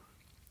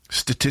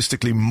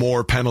statistically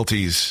more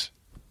penalties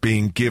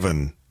being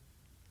given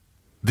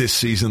this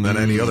season than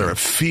any other. It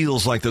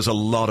feels like there's a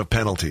lot of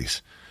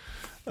penalties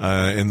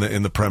in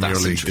the Premier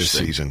League this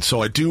season.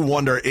 So I do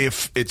wonder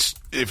if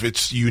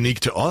it's unique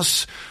to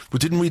us. But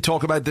didn't we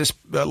talk about this?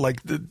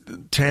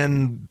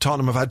 Tottenham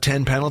have had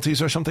 10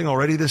 penalties or something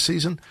already this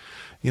season.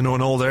 In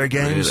all their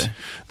games. Really?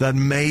 That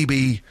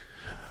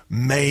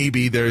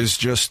maybe there's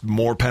just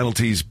more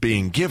penalties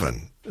being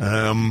given.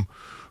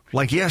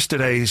 like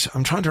yesterday's,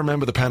 I'm trying to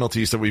remember the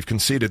penalties that we've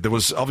conceded. There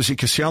was obviously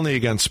Koscielny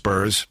against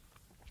Spurs.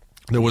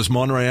 There was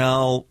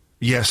Monreal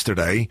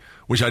yesterday,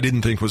 which I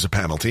didn't think was a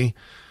penalty.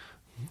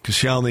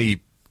 Koscielny,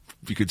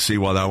 you could see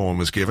why that one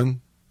was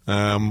given.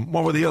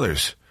 What were the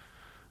others?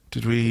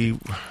 Did we...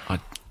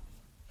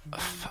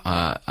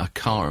 I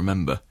can't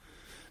remember.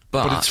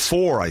 But it's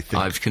 4, I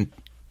think.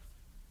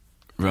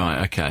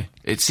 Right, okay.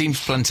 It seems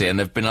plenty, and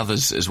there have been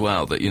others as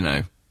well that,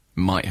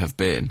 might have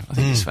been, I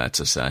think it's fair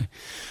to say.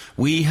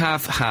 We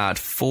have had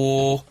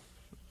 4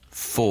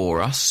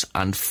 for us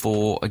and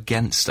 4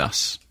 against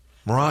us.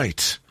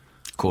 Right.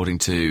 According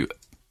to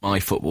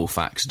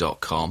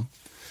myfootballfacts.com.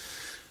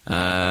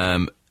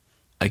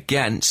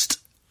 Against,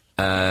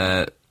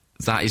 that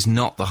is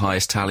not the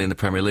highest tally in the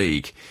Premier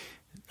League.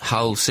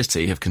 Hull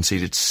City have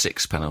conceded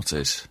 6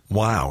 penalties.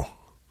 Wow.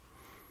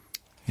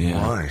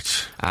 Yeah.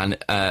 Right. And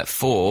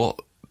 4,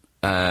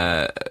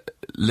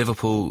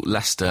 Liverpool,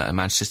 Leicester and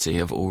Manchester City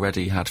have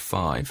already had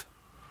 5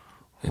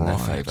 in their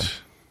favour.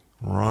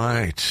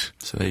 Right.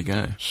 So there you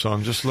go. So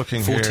I'm just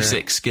looking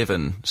 46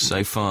 given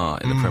so far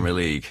in the Premier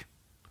League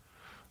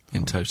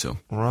in total.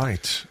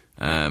 Right.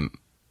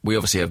 We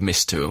obviously have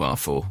missed 2 of our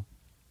 4.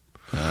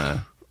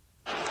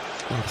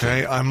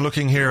 Okay, I'm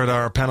looking here at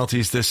our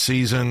penalties this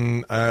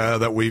season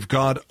that we've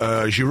got.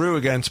 Giroud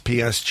against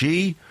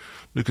PSG,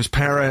 Lucas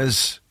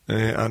Perez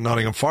at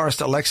Nottingham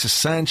Forest, Alexis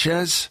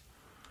Sanchez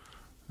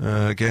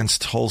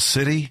against Hull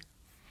City,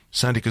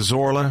 Santi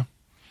Cazorla,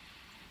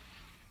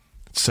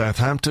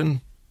 Southampton.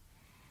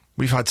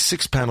 We've had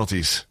 6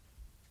 penalties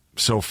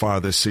so far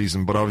this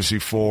season, but obviously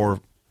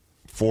 4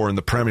 in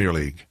the Premier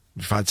League.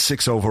 We've had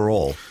 6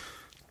 overall.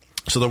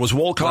 So there was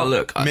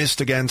Walcott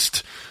missed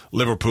against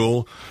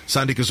Liverpool.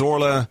 Santi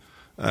Cazorla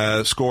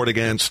scored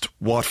against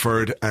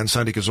Watford, and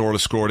Santi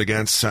Cazorla scored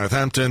against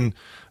Southampton.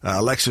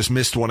 Alexis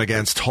missed one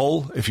against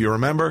Hull, if you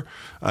remember.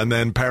 And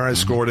then Perez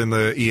scored in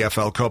the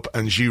EFL Cup,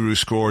 and Giroud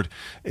scored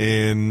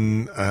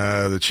in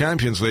the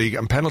Champions League.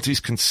 And penalties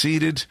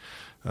conceded,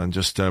 and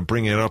just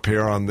bring it up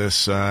here on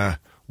this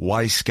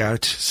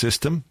Y-Scout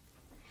system,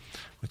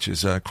 which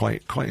is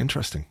quite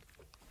interesting.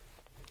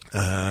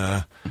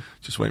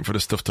 Just waiting for the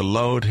stuff to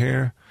load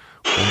here.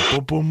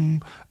 Boom,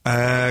 boom,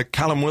 boom.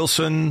 Callum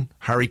Wilson,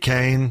 Harry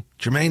Kane,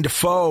 Jermaine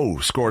Defoe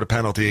scored a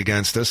penalty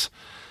against us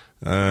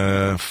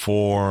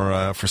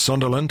for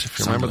Sunderland. If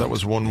you remember, that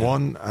was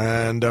 1-1.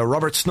 And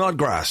Robert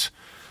Snodgrass,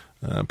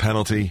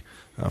 penalty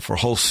for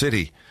Hull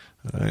City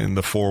in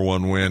the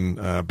 4-1 win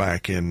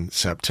back in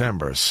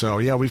September. So,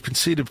 yeah, we've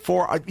conceded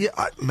 4.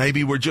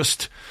 Maybe we're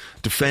just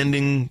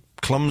defending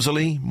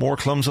more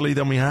clumsily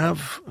than we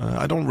have.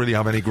 I don't really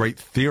have any great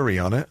theory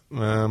on it.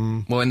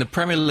 Well, in the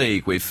Premier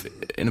League, we've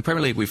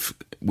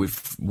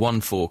won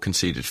 4,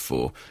 conceded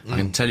 4. I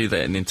can tell you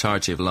that in the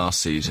entirety of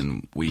last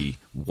season, we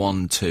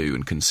won 2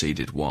 and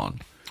conceded 1.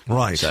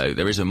 Right. So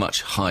there is a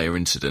much higher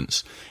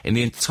incidence. In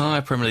the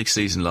entire Premier League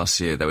season last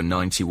year, there were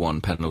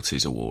 91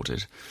 penalties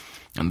awarded,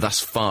 and thus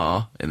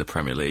far in the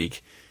Premier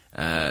League,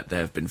 there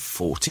have been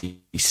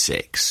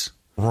 46.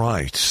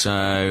 Right.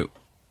 So.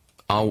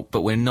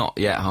 But we're not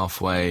yet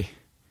halfway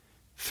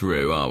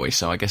through, are we?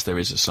 So I guess there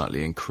is a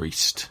slightly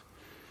increased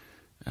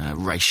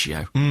ratio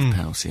of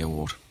penalty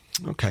award.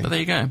 Okay. But there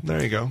you go.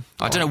 There you go.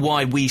 I don't know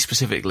why we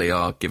specifically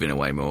are giving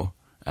away more.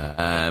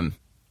 I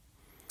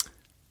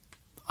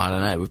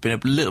don't know. We've been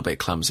a little bit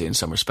clumsy in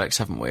some respects,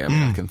 haven't we? I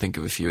mean, I can think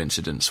of a few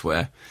incidents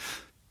where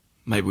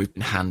maybe we've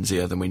been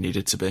handsier than we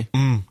needed to be.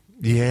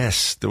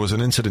 Yes. There was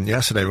an incident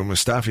yesterday with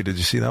Mustafi. Did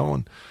you see that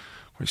one?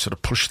 Where he sort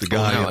of pushed the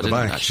guy at the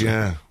back. Actually.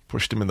 Yeah.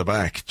 Pushed him in the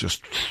back,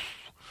 just...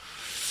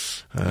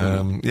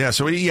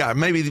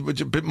 maybe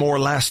a bit more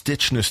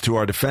last-ditchness to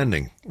our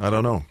defending. I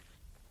don't know.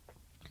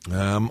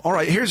 All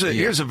right, here's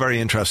a very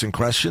interesting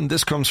question.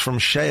 This comes from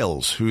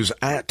Shales, who's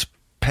at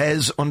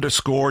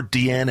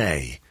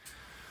Pez_DNA.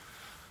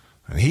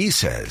 And he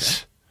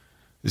says,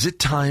 is it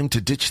time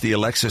to ditch the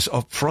Alexis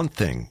up-front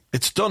thing?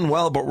 It's done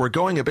well, but we're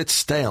going a bit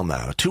stale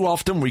now. Too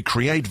often we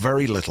create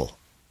very little.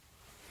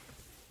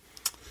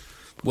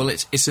 Well,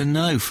 it's a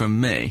no from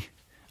me.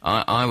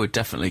 I would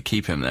definitely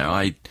keep him there.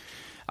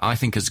 I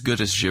think as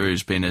good as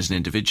Giroud's been as an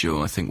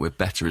individual, I think we're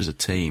better as a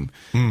team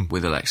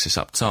with Alexis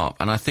up top.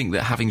 And I think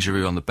that having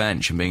Giroud on the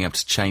bench and being able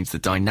to change the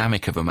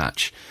dynamic of a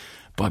match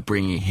by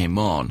bringing him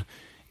on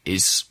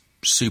is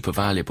super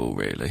valuable,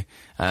 really.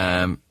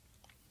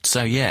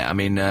 So, yeah, I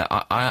mean,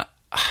 I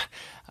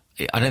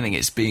don't think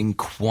it's been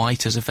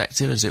quite as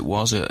effective as it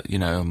was, a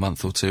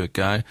month or 2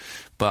 ago.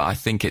 But I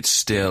think it's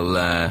still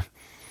the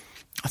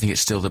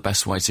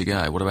best way to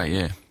go. What about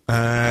you?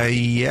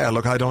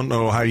 Look, I don't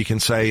know how you can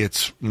say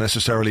it's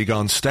necessarily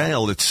gone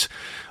stale.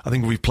 I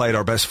think we've played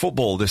our best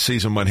football this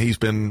season when he's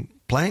been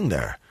playing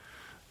there.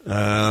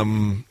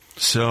 Well,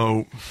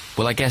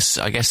 I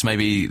guess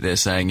maybe they're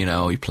saying,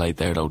 he played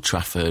there at Old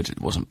Trafford. It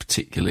wasn't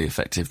particularly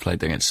effective. Played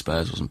there against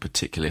Spurs, wasn't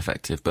particularly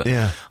effective. But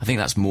yeah. I think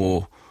that's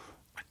more,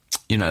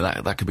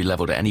 that could be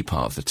levelled at any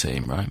part of the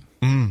team, right?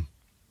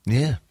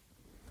 Yeah.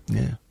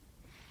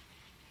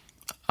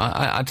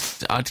 I'd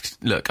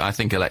look. I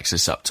think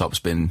Alexis up top's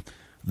been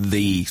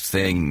the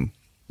thing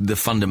the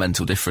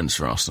fundamental difference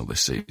for Arsenal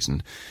this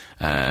season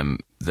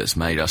that's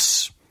made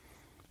us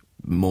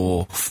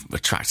more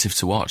attractive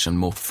to watch and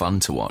more fun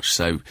to watch.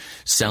 So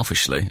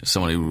selfishly, as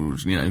someone who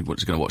was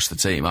going to watch the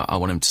team, I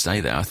want him to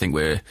stay there. I think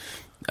we're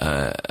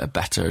a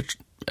better,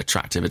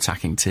 attractive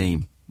attacking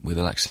team with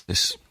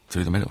Alexis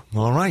through the middle.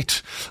 All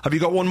right. Have you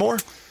got one more?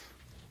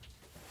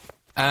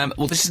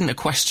 Well, this isn't a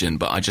question,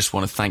 but I just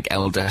want to thank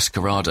El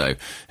Descarado,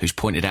 who's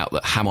pointed out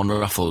that ham on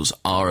ruffles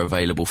are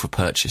available for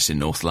purchase in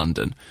North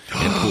London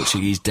in a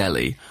Portuguese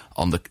deli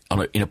on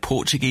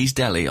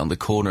the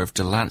corner of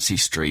Delancey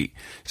Street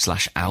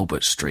 /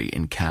 Albert Street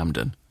in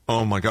Camden.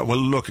 Oh my God! Well,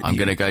 look, I'm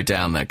going to go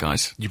down there,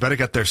 guys. You better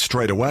get there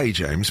straight away,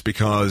 James,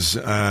 because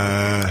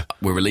we're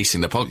releasing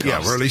the podcast.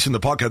 Yeah, we're releasing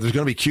the podcast. There's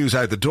going to be queues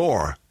out the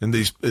door in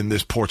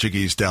this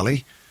Portuguese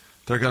deli.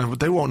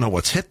 They won't know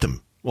what's hit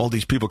them. All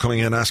these people coming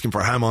in asking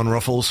for ham on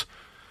ruffles.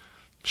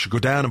 Should go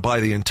down and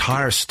buy the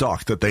entire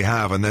stock that they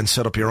have, and then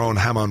set up your own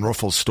ham on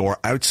ruffles store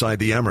outside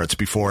the Emirates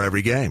before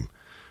every game,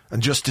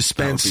 and just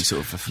dispense.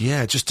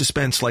 Just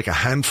dispense like a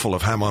handful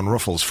of ham on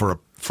ruffles for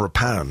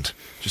 £1.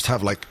 Just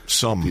have like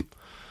some.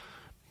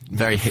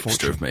 Very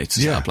hipster of me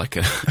to set up like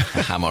a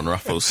ham on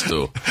ruffles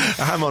store.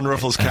 A ham on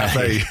ruffles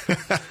cafe.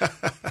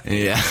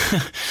 Yeah.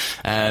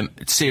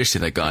 Seriously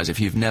though, guys, if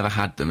you've never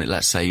had them,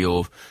 let's say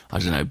you're,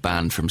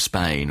 banned from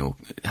Spain or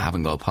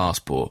haven't got a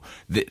passport,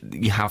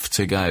 you have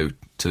to go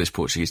to this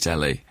Portuguese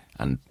deli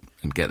and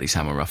get these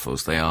ham on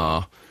ruffles. They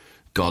are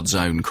God's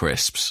own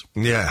crisps.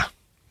 Yeah.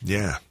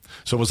 Yeah.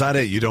 So was that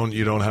it? You don't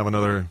have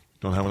another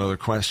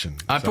question?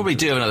 I probably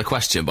do have another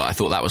question, but I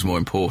thought that was more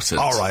important.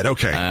 All right.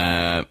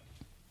 Okay.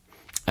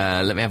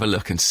 Let me have a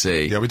look and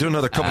see. Yeah, we do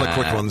another couple of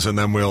quick ones, and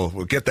then we'll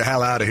get the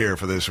hell out of here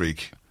for this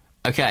week.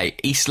 Okay,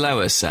 East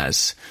Lower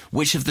says,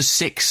 which of the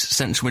 6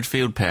 central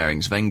midfield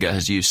pairings Wenger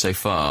has used so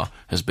far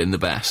has been the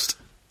best?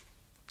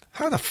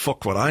 How the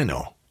fuck would I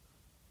know?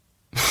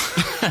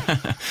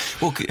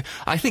 Well,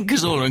 I think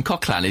Cazorla and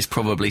Coquelin is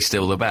probably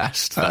still the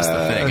best. That's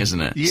the thing,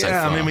 isn't it? Yeah,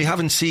 so I mean, we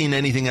haven't seen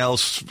anything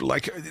else.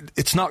 Like,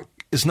 it's not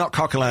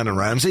Coquelin and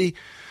Ramsey.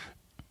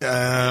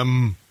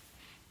 Elneny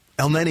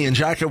and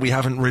Xhaka we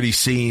haven't really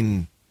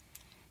seen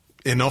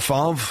enough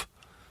of.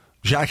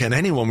 Xhaka and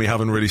anyone we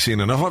haven't really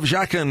seen enough of.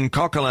 Xhaka and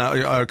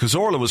Coquelin,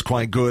 Cazorla was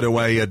quite good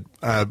away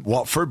at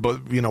Watford,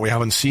 but, we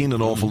haven't seen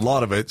an awful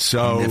lot of it.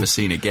 So never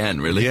seen again,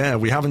 really. Yeah,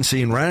 we haven't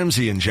seen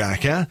Ramsey and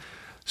Xhaka.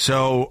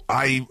 So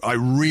I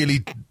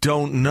really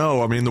don't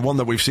know. I mean, the one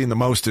that we've seen the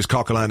most is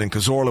Coquelin and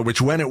Cazorla, which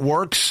when it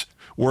works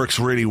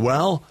really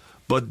well,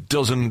 but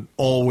doesn't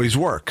always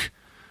work.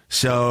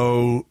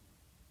 So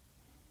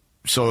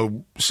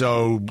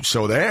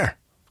there.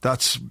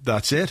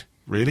 That's it,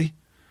 really.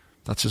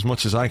 That's as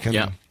much as I can.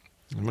 Yeah.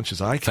 As much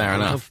as I can. Fair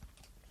enough.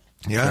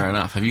 Yeah. Fair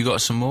enough. Have you got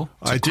some more?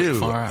 I do.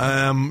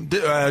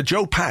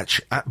 Joe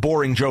Patch, at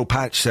Boring Joe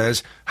Patch,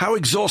 says, how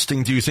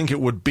exhausting do you think it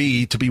would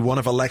be to be one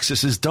of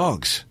Alexis's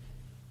dogs?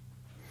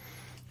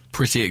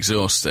 Pretty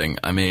exhausting.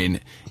 I mean,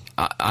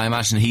 I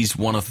imagine he's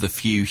one of the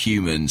few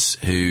humans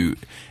who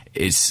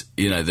is,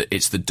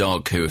 it's the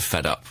dog who are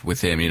fed up with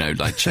him,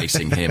 like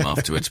chasing him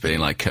afterwards, being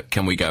like,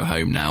 can we go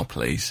home now,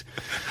 please?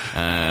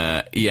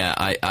 I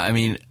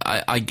mean,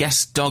 I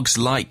guess dogs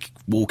like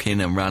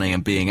walking and running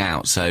and being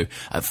out. So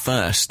at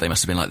first they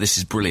must have been like, this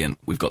is brilliant.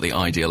 We've got the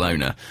ideal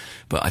owner.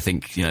 But I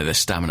think, their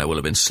stamina will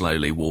have been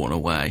slowly worn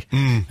away.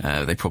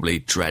 They probably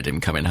dread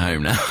him coming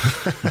home now.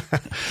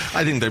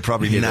 I think they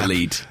probably nap.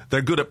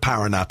 They're good at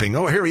power napping.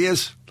 Oh, here he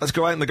is. Let's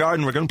go out in the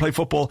garden. We're going to play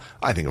football.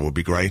 I think it would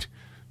be great.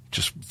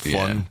 Just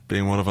fun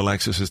being one of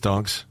Alexis's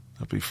dogs.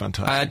 That'd be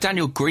fantastic.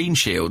 Daniel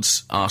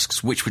Greenshields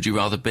asks, which would you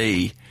rather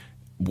be,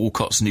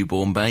 Walcott's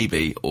newborn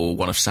baby or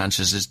one of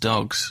Sanchez's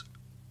dogs?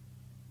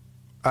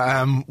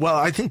 Well,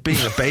 I think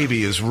being a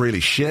baby is really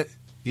shit.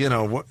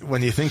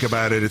 When you think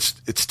about it,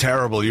 it's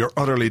terrible. You're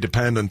utterly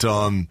dependent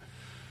on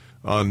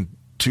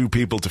 2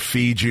 people to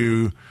feed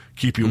you,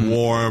 keep you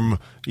warm.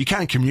 You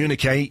can't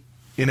communicate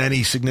in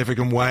any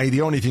significant way.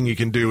 The only thing you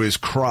can do is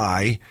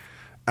cry.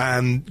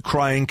 And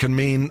crying can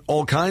mean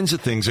all kinds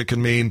of things. It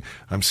can mean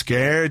I'm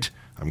scared,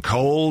 I'm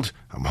cold,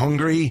 I'm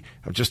hungry,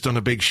 I've just done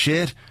a big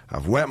shit,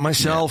 I've wet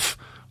myself,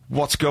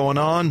 what's going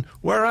on,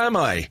 where am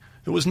I?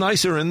 It was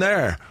nicer in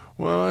there.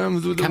 Well,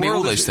 can be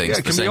all those things. Yeah,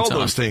 it can be all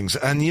those things.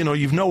 And,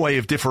 you've no way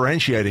of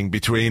differentiating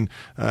between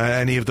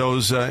any of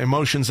those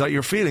emotions that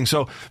you're feeling.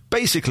 So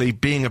basically,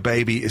 being a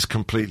baby is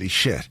completely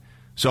shit.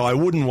 So I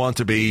wouldn't want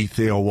to be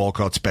Theo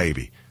Walcott's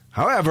baby.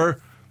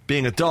 However,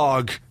 being a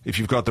dog, if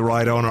you've got the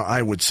right owner,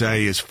 I would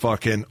say is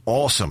fucking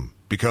awesome.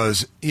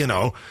 Because,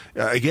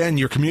 again,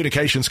 your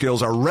communication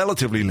skills are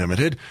relatively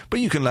limited, but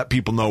you can let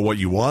people know what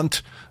you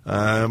want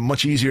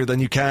much easier than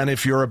you can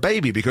if you're a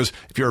baby. Because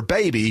if you're a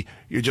baby,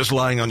 you're just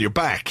lying on your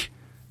back.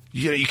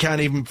 You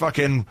can't even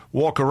fucking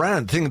walk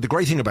around. The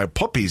great thing about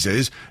puppies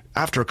is,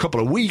 after a couple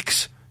of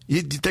weeks,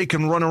 they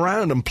can run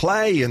around and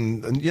play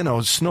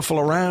and snuffle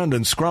around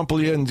and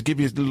scrumple you and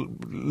give you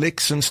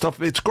licks and stuff.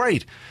 It's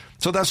great.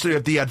 So that's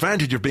the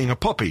advantage of being a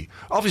puppy.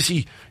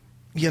 Obviously,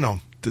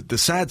 the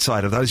sad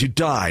side of that is you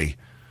die.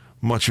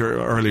 much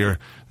earlier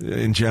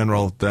in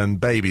general than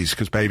babies,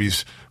 because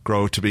babies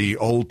grow to be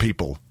old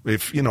people.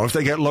 If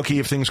they get lucky,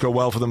 if things go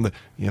well for them,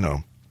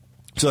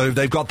 So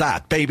they've got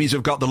that. Babies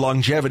have got the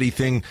longevity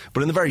thing,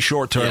 but in the very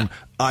short term,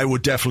 I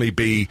would definitely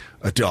be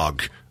a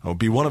dog. I would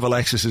be one of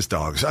Alexis's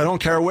dogs. I don't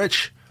care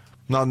which.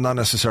 Not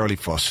necessarily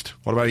fussed.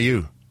 What about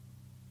you?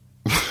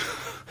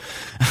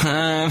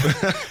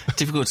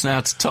 Difficult to know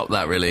how to top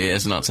that, really,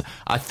 isn't it?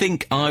 I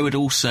think I would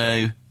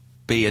also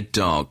be a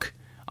dog.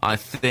 I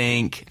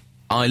think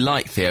I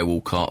like Theo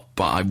Walcott,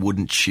 but I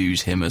wouldn't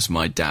choose him as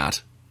my dad.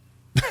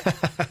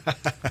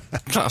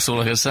 That's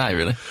all I can say,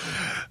 really.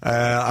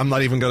 I'm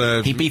not even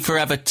going to... He'd be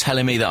forever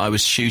telling me that I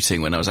was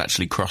shooting when I was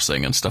actually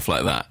crossing and stuff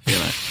like that.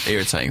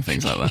 Irritating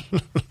things like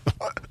that.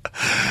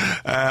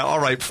 All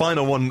right,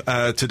 final one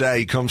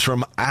today comes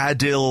from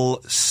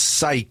Adil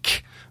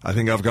Saik. I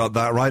think I've got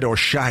that right, or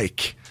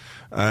Shaik,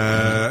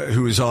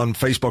 who is on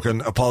Facebook,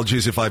 and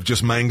apologies if I've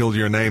just mangled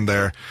your name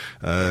there,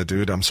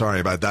 dude, I'm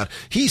sorry about that.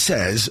 He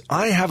says,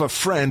 I have a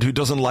friend who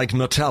doesn't like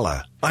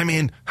Nutella. I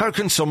mean, how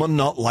can someone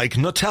not like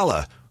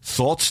Nutella?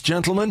 Thoughts,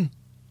 gentlemen?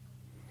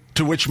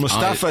 To which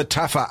Mustafa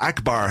Tafa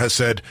Akbar has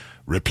said,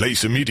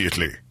 replace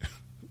immediately.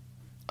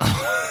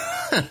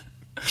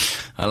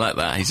 I like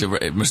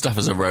that.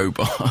 Mustafa's a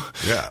robot.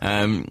 Yeah.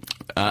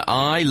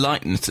 I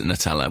like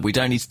Nutella. We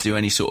don't need to do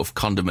any sort of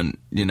condiment,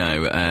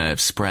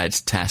 spread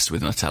test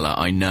with Nutella.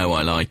 I know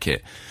I like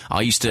it.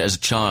 I used to, as a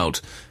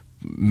child,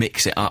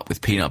 mix it up with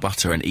peanut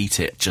butter and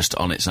eat it just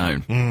on its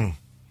own.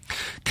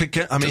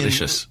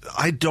 Delicious.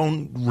 I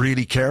don't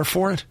really care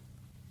for it.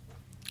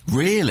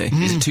 Really?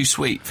 Is it too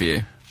sweet for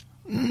you?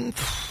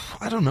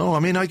 I don't know. I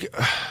mean,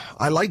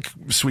 I like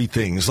sweet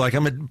things. Like,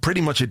 I'm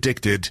pretty much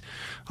addicted.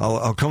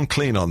 I'll come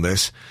clean on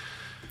this.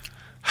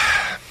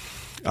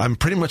 I'm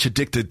pretty much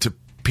addicted to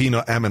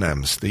peanut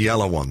M&Ms, the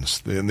yellow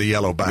ones, in the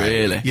yellow bag.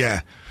 Really?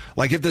 Yeah.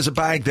 Like, if there's a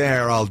bag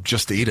there, I'll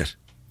just eat it.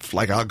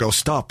 Like, I'll go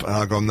stop, and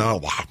I'll go,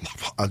 no.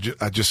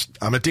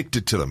 I'm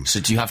addicted to them. So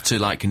do you have to,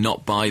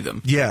 not buy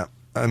them? Yeah.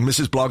 And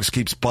Mrs. Bloggs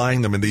keeps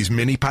buying them in these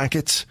mini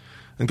packets.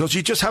 And goes,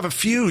 you just have a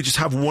few, just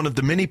have one of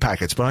the mini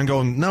packets. But I'm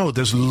going, no,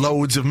 there's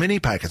loads of mini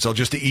packets. I'll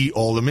just eat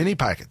all the mini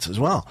packets as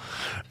well.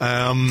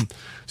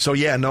 So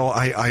yeah, no,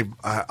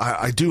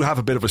 I do have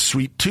a bit of a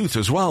sweet tooth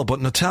as well.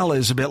 But Nutella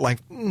is a bit like,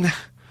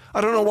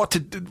 I don't know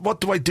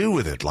what do I do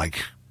with it?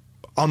 Like,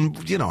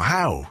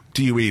 how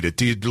do you eat it?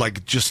 Do you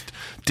just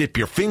dip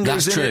your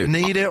fingers in it and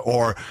eat it,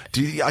 or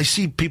I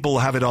see people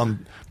have it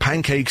on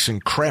pancakes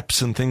and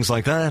crepes and things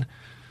like that.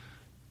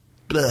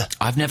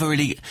 I've never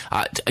really,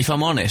 if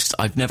I'm honest,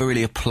 I've never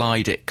really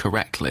applied it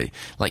correctly.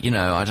 I don't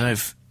know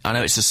I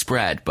know it's a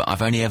spread, but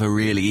I've only ever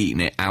really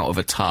eaten it out of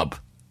a tub.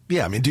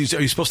 Yeah, I mean, are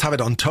you supposed to have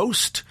it on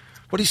toast?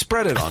 What do you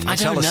spread it on? I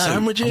don't know.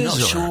 Sandwiches? I'm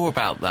not sure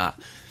about that.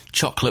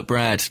 Chocolate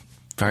bread.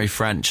 Very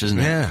French, isn't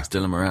it? Yeah.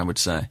 Still Moran would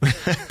say.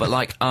 But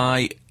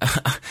I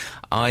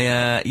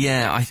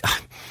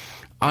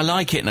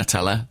like it,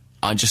 Nutella.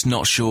 I'm just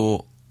not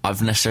sure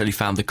I've necessarily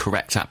found the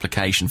correct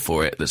application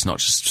for it that's not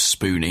just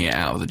spooning it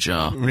out of the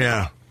jar.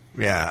 Yeah,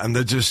 and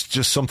there's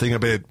just something a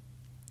bit,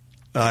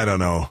 I don't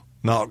know,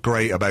 not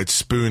great about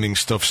spooning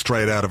stuff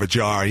straight out of a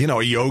jar. A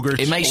yogurt,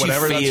 it makes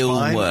whatever, you feel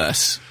that's fine.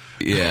 Worse.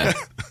 Yeah.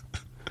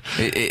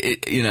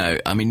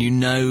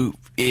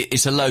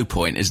 It's a low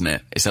point, isn't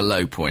it? It's a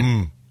low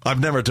point. I've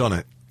never done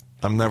it.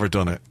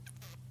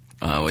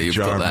 Oh, well, you've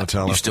got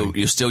that.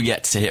 You're still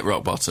yet to hit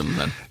rock bottom,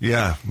 then.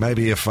 Yeah,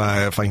 maybe if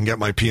I can get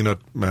my peanut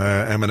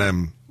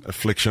M&M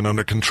affliction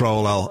under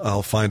control,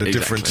 I'll find a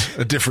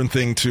different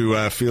thing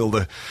to feel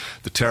the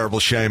terrible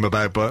shame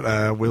about.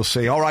 But we'll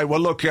see. All right.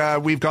 Well, look,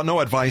 we've got no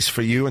advice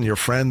for you and your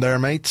friend there,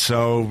 mate.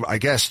 So I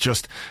guess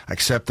just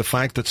accept the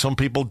fact that some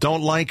people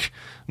don't like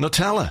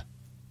Nutella.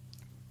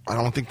 I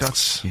don't think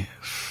that's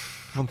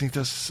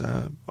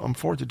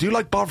unfortunate. Do you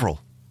like Bovril?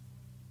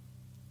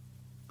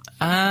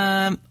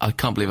 I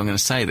can't believe I'm going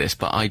to say this,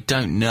 but I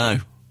don't know.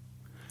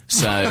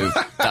 So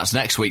that's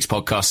next week's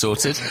podcast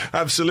sorted.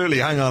 Absolutely.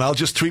 Hang on, I'll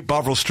just tweet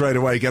Bovril straight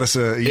away. Get us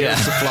a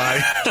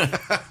supply.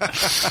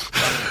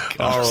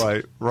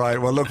 All right.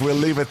 Well, look, we'll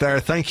leave it there.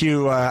 Thank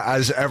you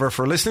as ever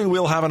for listening.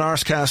 We'll have an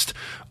Arscast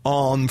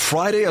on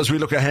Friday as we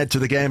look ahead to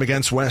the game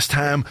against West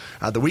Ham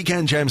at the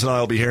weekend. James and I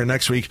will be here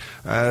next week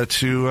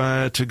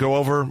to go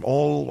over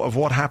all of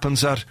what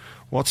happens at,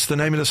 what's the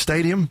name of the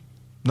stadium?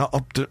 Not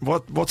up to,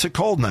 what's it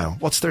called now?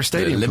 What's their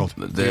stadium called?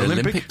 The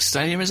Olympic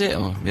Stadium, is it?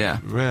 Or, yeah.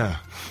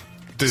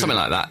 Something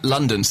like that.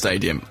 London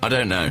Stadium. I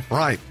don't know.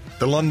 Right.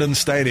 The London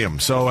Stadium.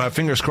 So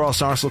fingers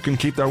crossed Arsenal can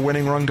keep their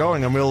winning run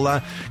going, and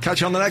we'll catch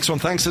you on the next one.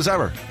 Thanks as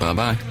ever.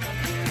 Bye-bye.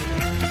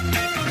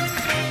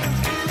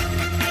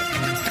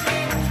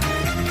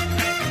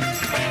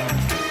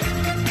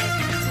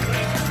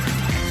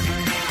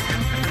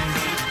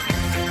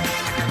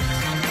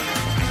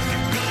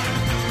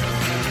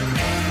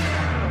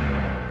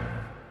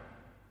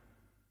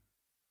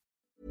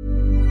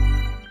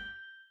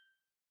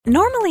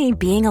 Normally,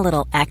 being a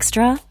little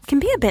extra can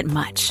be a bit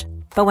much.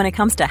 But when it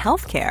comes to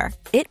healthcare,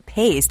 it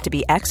pays to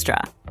be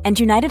extra. And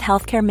United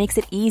Healthcare makes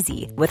it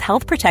easy with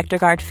Health Protector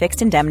Guard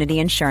fixed indemnity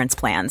insurance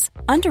plans.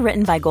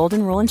 Underwritten by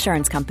Golden Rule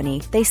Insurance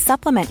Company, they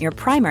supplement your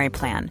primary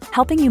plan,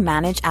 helping you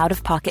manage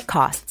out-of-pocket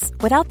costs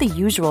without the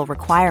usual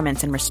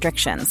requirements and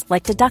restrictions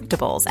like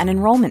deductibles and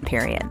enrollment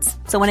periods.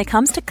 So when it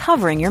comes to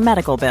covering your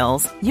medical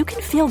bills, you can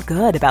feel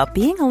good about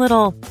being a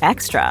little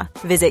extra.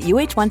 Visit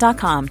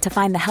UH1.com to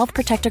find the Health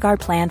Protector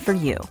Guard plan for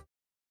you.